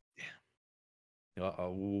yet. Yeah.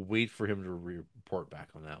 We'll wait for him to report back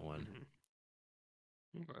on that one.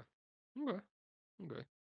 Mm-hmm. Okay. Okay. Okay.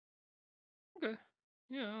 Okay.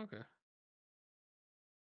 Yeah, okay.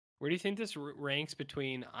 Where do you think this ranks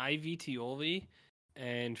between IV Tioli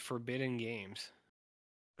and Forbidden Games?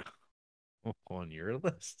 On your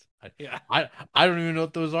list? Yeah. I don't even know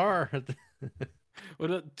what those are.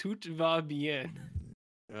 What about Tout va bien?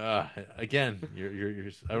 Again,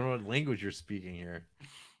 you're I don't know what language you're speaking here.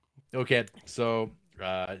 Okay, so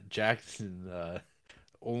Jackson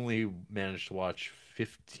only managed to watch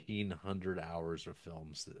 1,500 hours of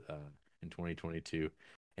films in 2022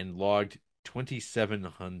 and logged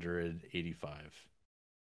 2,785.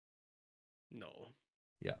 No.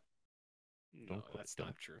 Yeah. No, that's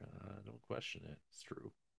not true. Don't question it. It's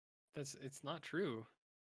true. It's not true.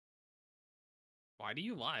 Why do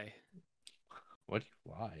you lie? What?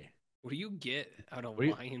 Why? What do you get out of What do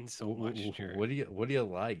you? lying so much, Jared? What do you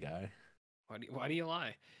lie, guy? Why do you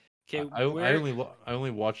lie? Okay, I where I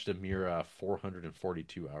only watched a mere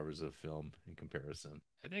 442 hours of film in comparison.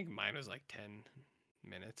 I think mine was like 10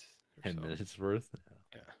 minutes or 10 minutes worth.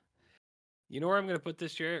 Yeah. You know where I'm gonna put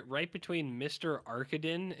this, Jared? Right between Mr.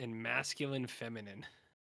 Arkadin and Masculine Feminine.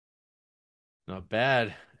 Not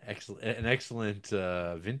bad. An excellent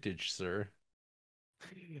vintage, sir.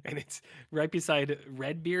 And it's right beside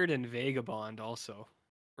Redbeard and Vagabond also.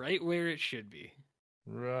 Right where it should be.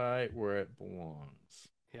 Right where it belongs.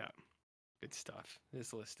 Yeah. Good stuff.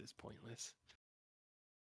 This list is pointless.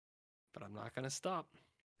 But I'm not gonna stop.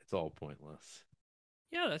 It's all pointless.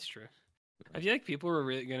 Yeah, that's true. I feel like people are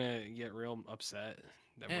really gonna get real upset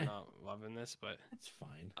that we're not loving this, but it's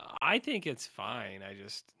fine. I think it's fine.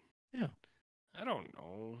 Yeah. I don't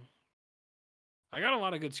know. I got a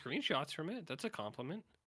lot of good screenshots from it. That's a compliment.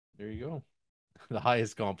 There you go. The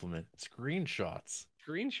highest compliment. Screenshots.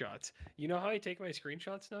 Screenshots. You know how I take my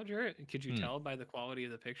screenshots now, Jarrett? Could you tell by the quality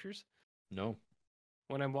of the pictures? No.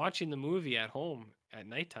 When I'm watching the movie at home at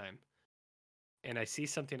nighttime and I see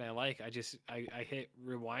something I like, I hit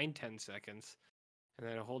rewind 10 seconds and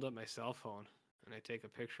then I hold up my cell phone and I take a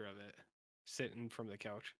picture of it sitting from the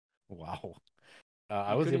couch. Wow.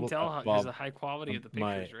 I was able to tell because the high quality of the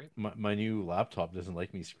pictures, right? My new laptop doesn't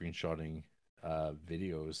like me screenshotting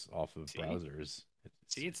videos off of browsers.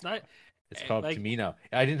 It's not. It's caught up to me now.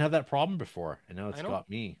 I didn't have that problem before, and now it's got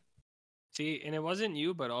me. See, and it wasn't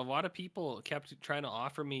you, but a lot of people kept trying to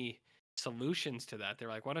offer me solutions to that. They're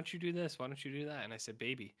like, "Why don't you do this? Why don't you do that?" And I said,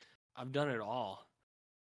 "Baby, I've done it all.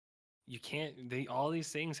 You can't. All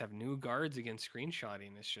these things have new guards against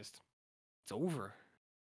screenshotting. It's over.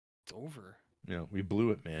 It's over." Yeah, we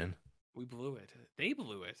blew it, man. We blew it. They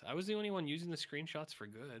blew it. I was the only one using the screenshots for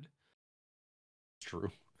good.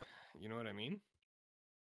 True. You know what I mean?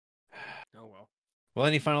 Oh, well. Well,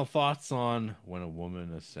 any final thoughts on When a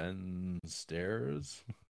Woman Ascends Stairs?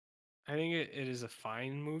 I think it is a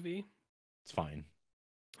fine movie. It's fine.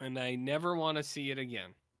 And I never want to see it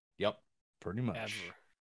again. Yep, pretty much.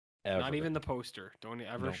 Ever. Not even the poster. Don't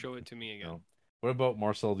ever show it to me again. No. What about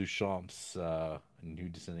Marcel Duchamp's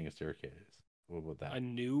Nude Descending a Staircase? What about that? A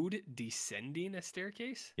nude descending a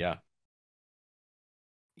staircase? Yeah.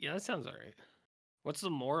 Yeah, that sounds all right. What's the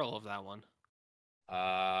moral of that one?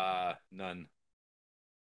 None.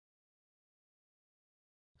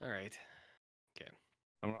 All right. Okay.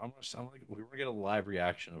 I'm like, we're gonna get a live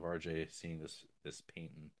reaction of RJ seeing this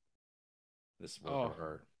painting, this work of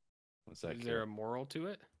art. What's that? Is there a moral to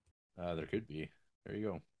it? There could be. There you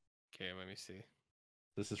go. Okay, let me see.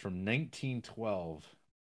 This is from 1912.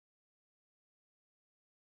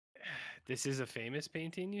 This is a famous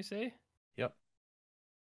painting, you say? Yep.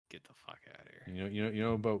 Get the fuck out of here. You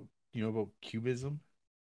know about Cubism?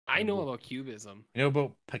 I know about Cubism. You know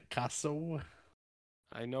about Picasso?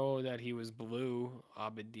 I know that he was blue,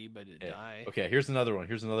 Abadiba to die. Okay, here's another one.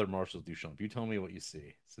 Here's another Marcel Duchamp. You tell me what you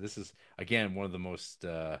see. So this is again one of the most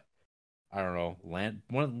I don't know, one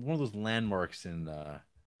of those landmarks in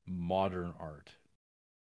modern art.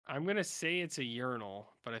 I'm gonna say it's a urinal,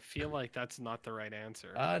 but I feel like that's not the right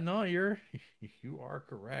answer. No, you are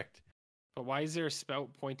correct. But why is there a spout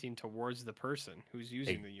pointing towards the person who's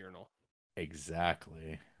using the urinal?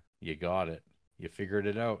 Exactly. You got it. You figured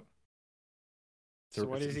it out. So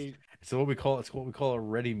what is he? It's what we call a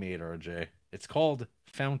ready-made, RJ. It's called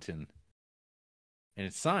Fountain, and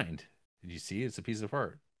it's signed. Did you see? It's a piece of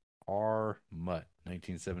art. R. Mutt,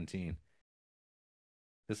 1917.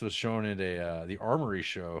 This was shown at the Armory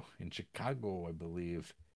show in Chicago, I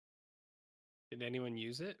believe. Did anyone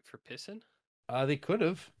use it for pissing? They could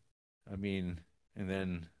have. I mean, and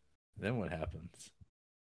then what happens?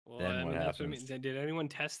 Well, then what happens? Did anyone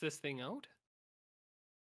test this thing out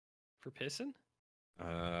for pissing?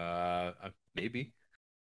 Maybe.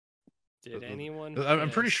 Did anyone? I'm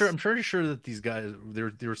pretty sure. I'm pretty sure that these guys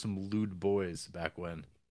there were some lewd boys back when.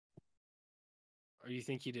 Or you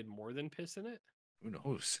think he did more than piss in it? Who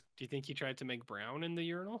knows? Do you think he tried to make brown in the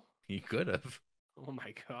urinal? He could have. Oh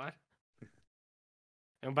my god.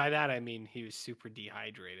 And by that I mean he was super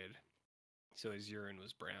dehydrated, so his urine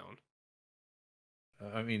was brown.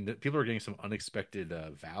 I mean, people are getting some unexpected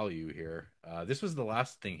value here. This was the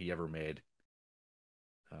last thing he ever made.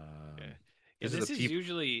 Okay. This is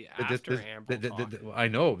usually after Amber talk. I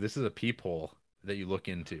know this is a peephole that you look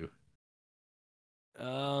into.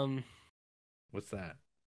 What's that?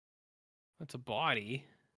 That's a body.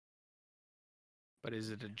 But is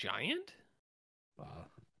it a giant?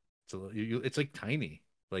 It's like tiny.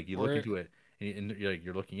 Like look into it, and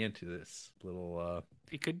you're looking into this little.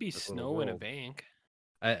 It could be snow in a bank.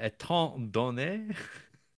 Étant donné.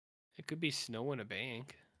 It could be snow in a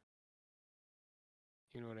bank.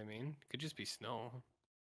 You know what I mean? It could just be snow.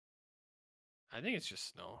 I think it's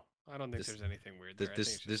just snow. I don't think This there's anything weird this there. I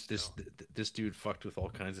think this it's this just this snow. this dude fucked with all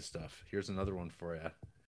kinds of stuff. Here's another one for you.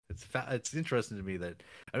 It's interesting to me that,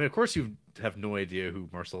 I mean, of course you have no idea who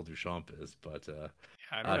Marcel Duchamp is, but Yeah,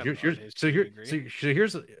 I don't have here, an here's art history degree. so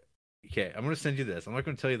here's okay. I'm gonna send you this. I'm not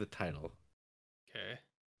gonna tell you the title. Okay.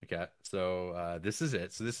 Okay, so this is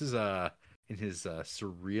it. So this is in his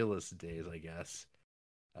surrealist days, I guess.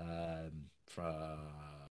 From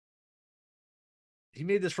he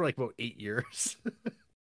made this for like about 8 years.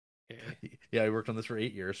 Okay. Yeah, he worked on this for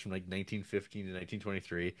 8 years, from like 1915 to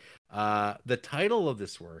 1923. The title of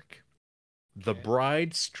this work: "The Okay.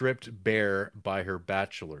 Bride Stripped Bare by Her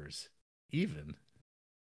Bachelors." Even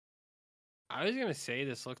I was gonna say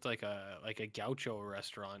this looked like a gaucho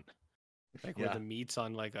restaurant, like where yeah, the meat's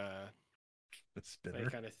on like a a spinner,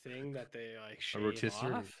 kind of thing that they like a shave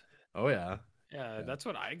rotisserie. off. Oh yeah, Yeah, yeah. that's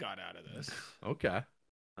what I got out of this. Okay.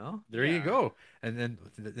 Well, there you Yeah. go. And then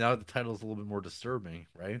now the title is a little bit more disturbing,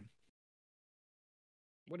 right?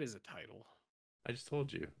 What is a title? I just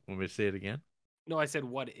told you. Want me to say it again? No, I said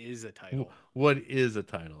what is a title? What is a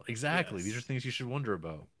title? Exactly. These are Yes. things you should wonder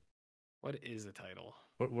about. What is a title?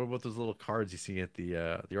 What about those little cards you see at the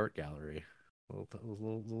art gallery?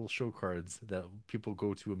 Little show cards that people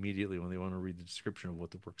go to immediately when they want to read the description of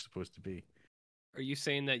what the work's supposed to be. Are you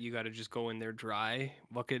saying that you got to just go in there dry,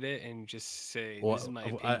 look at it, and just say, "This is Well, my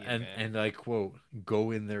opinion, man"? and I quote,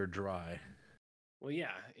 "Go in there dry." Well,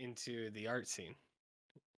 yeah, into the art scene.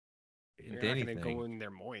 You're Into not gonna go anything. in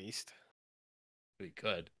there moist. We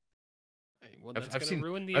could. Well, I've that's I've gonna seen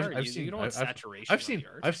ruin the I've art. I've You seen don't want I've saturation on seen the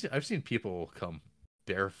art. I've seen people come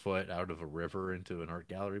barefoot out of a river into an art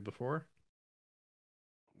gallery before.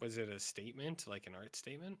 Was it a statement, like an art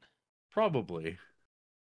statement? Probably,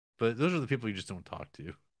 but those are the people you just don't talk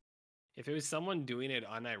to. If it was someone doing it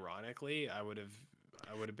unironically, I would have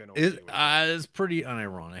been okay with it. It's pretty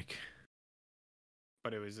unironic.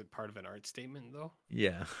 But it was a part of an art statement, though.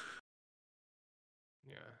 Yeah,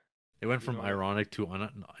 Yeah. it went You from know what? ironic to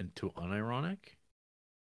unironic.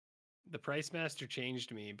 The Price Master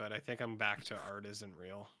changed me, but I think I'm back to art isn't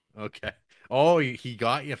real Okay. Oh, he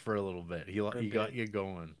got you for a little bit. for a He got bit. you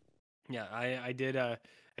going. Yeah, I did. I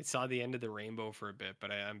saw the end of the rainbow for a bit,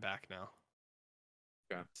 but I'm back now.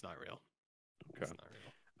 Okay. It's not real. Okay. It's not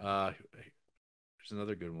real. Here's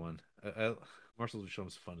another good one. Marcel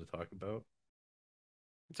Duchamp's fun to talk about.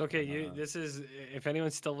 It's okay. Uh, This is if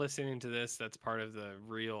anyone's still listening to this, that's part of the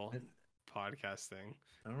real I podcast thing.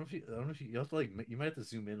 I don't know if you have to like, you might have to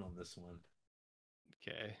zoom in on this one.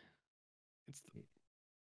 Okay. It's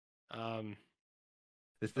um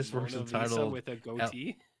the This work's Mona Lisa entitled. with a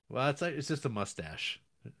goatee. Well, it's just a mustache.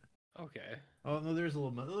 Okay. Oh no, there's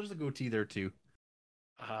a goatee there too.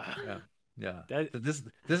 Uh, Yeah, yeah. that This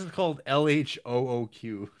is called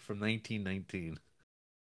LHOOQ from 1919.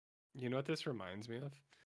 you know what this reminds me of?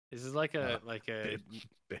 This is like Uh, a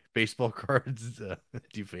baseball cards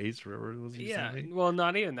defaced. Whatever it was you yeah. sent me. Well,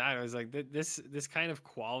 not even that. It was like this kind of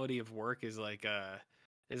quality of work is like a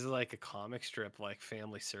comic strip like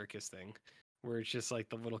Family Circus thing, where it's just like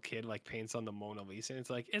the little kid like paints on the Mona Lisa. And it's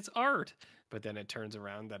like it's art, but then it turns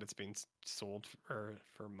around that it's being sold for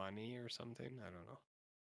money or something. I don't know.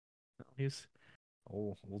 He's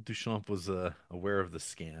old Duchamp was aware of the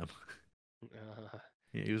scam. Uh,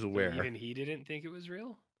 Yeah, he was so aware. even he didn't think it was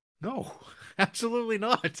real. No, absolutely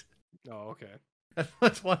not. Oh, okay.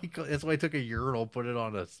 That's why he took a urinal, put it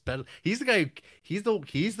on a sped. He's the guy. He's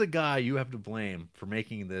the guy you have to blame for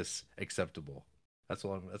making this acceptable. That's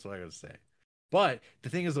what I gotta say. But the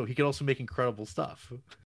thing is, though, he could also make incredible stuff.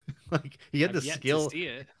 Like he had I've the yet to skill. see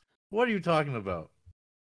it. What are you talking about?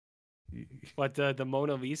 But the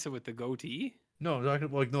Mona Lisa with the goatee No, I'm talking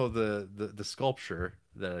about, like, no, the sculpture,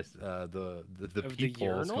 the of the people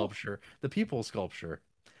urinal. sculpture,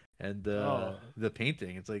 and Oh, the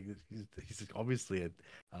painting. It's like he's obviously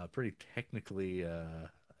a pretty technically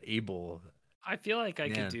able I feel like I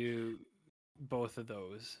could man. do both of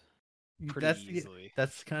those pretty That's easily.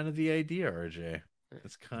 that's kind of the idea, RJ.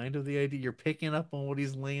 That's kind of the idea. You're picking up on what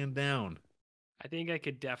he's laying down. I think I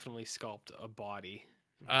could definitely sculpt a body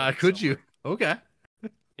like Could you? someone. Okay.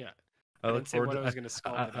 Yeah. I I look didn't say forward what I to was going to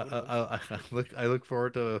sculpt it out of. I look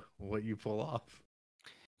forward to what you pull off.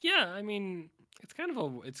 Yeah, I mean, it's kind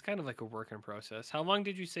of like a work in process. How long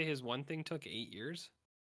did you say his one thing took? 8 years?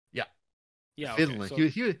 Yeah, Yeah, okay. fiddling. So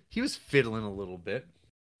He was fiddling a little bit.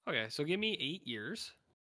 give me 8 years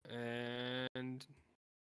and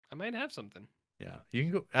I might have something. Yeah, you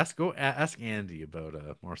can go ask Andy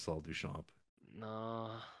about Marcel Duchamp.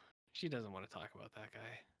 No. She doesn't want to talk about that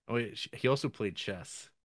guy. Oh, wait, he also played chess.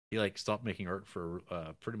 He like stopped making art for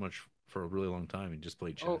pretty much for a really long time. He just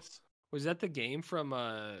played Oh, chess. was that the game from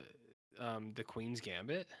the Queen's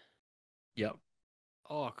Gambit? Yep,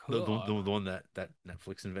 Oh, the the, cool. the, the one that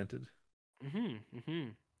Netflix invented.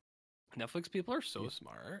 Netflix people are so Yeah.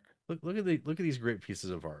 smart. Look at these great pieces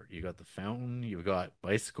of art. You got the fountain. You've got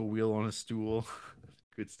bicycle wheel on a stool.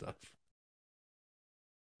 Good stuff.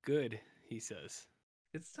 Good, he says.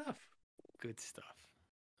 Good stuff. Good stuff.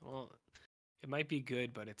 Well, it might be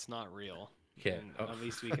good, but it's not real. Okay. And Oh. at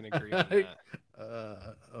least we can agree on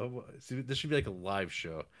that. See, this should be like a live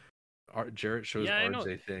show. Jarrett shows Yeah, I know.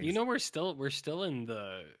 RJ You things. know, we're still in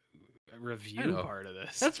the I review know. part of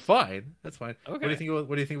this. That's fine. That's fine. Okay. What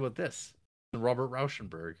do you think about this? Robert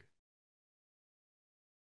Rauschenberg.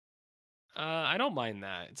 I don't mind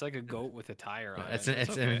that. It's like a goat with a tire on it. That's It's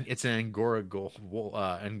okay. an Angora goat,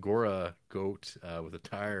 Angora goat with a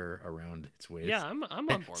tire around its Yeah, waist. I'm on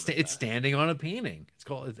board with It's that. standing on a painting.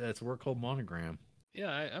 It's a work called Monogram. Yeah,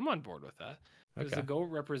 I'm on board with that because the Okay. goat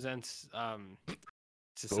represents Goats.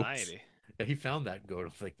 society. Yeah, he found that goat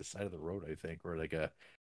on like the side of the road, I think, or like a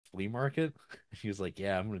flea market. He was like,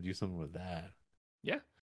 "Yeah, I'm gonna do something with that." Yeah,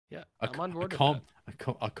 yeah, A, I'm on a board with com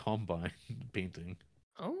that. a combine painting.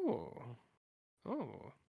 Oh,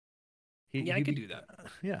 oh, He yeah, I he could be do that.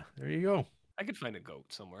 Yeah. There you go. I could find a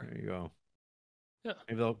goat somewhere. There you go. Yeah.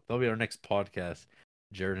 Maybe that'll be our next podcast.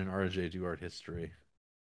 Jared and RJ do art history.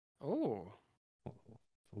 Oh, We'll,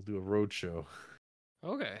 we'll do a road show.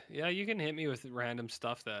 okay. Yeah, you can hit me with random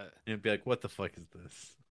stuff that. And be like, what the fuck is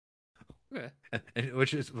this? Okay. And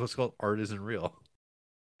which is what's called art isn't real.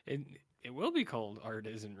 It it will be called art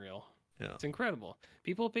isn't real. Yeah. It's incredible.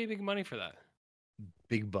 People pay big money for that.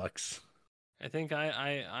 Big bucks. I think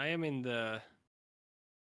I am in the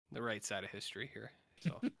right side of history here.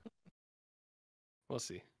 So we'll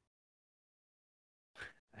see.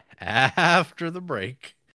 After the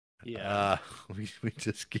break, Yeah. we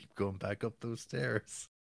just keep going back up those stairs.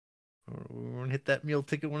 We're gonna hit that meal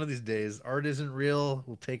ticket one of these days. Art isn't real.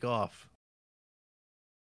 We'll take off.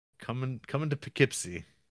 Coming to Poughkeepsie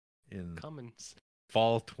in Coming.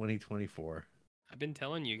 fall 2024. I've been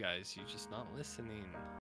telling you guys, you're just not listening.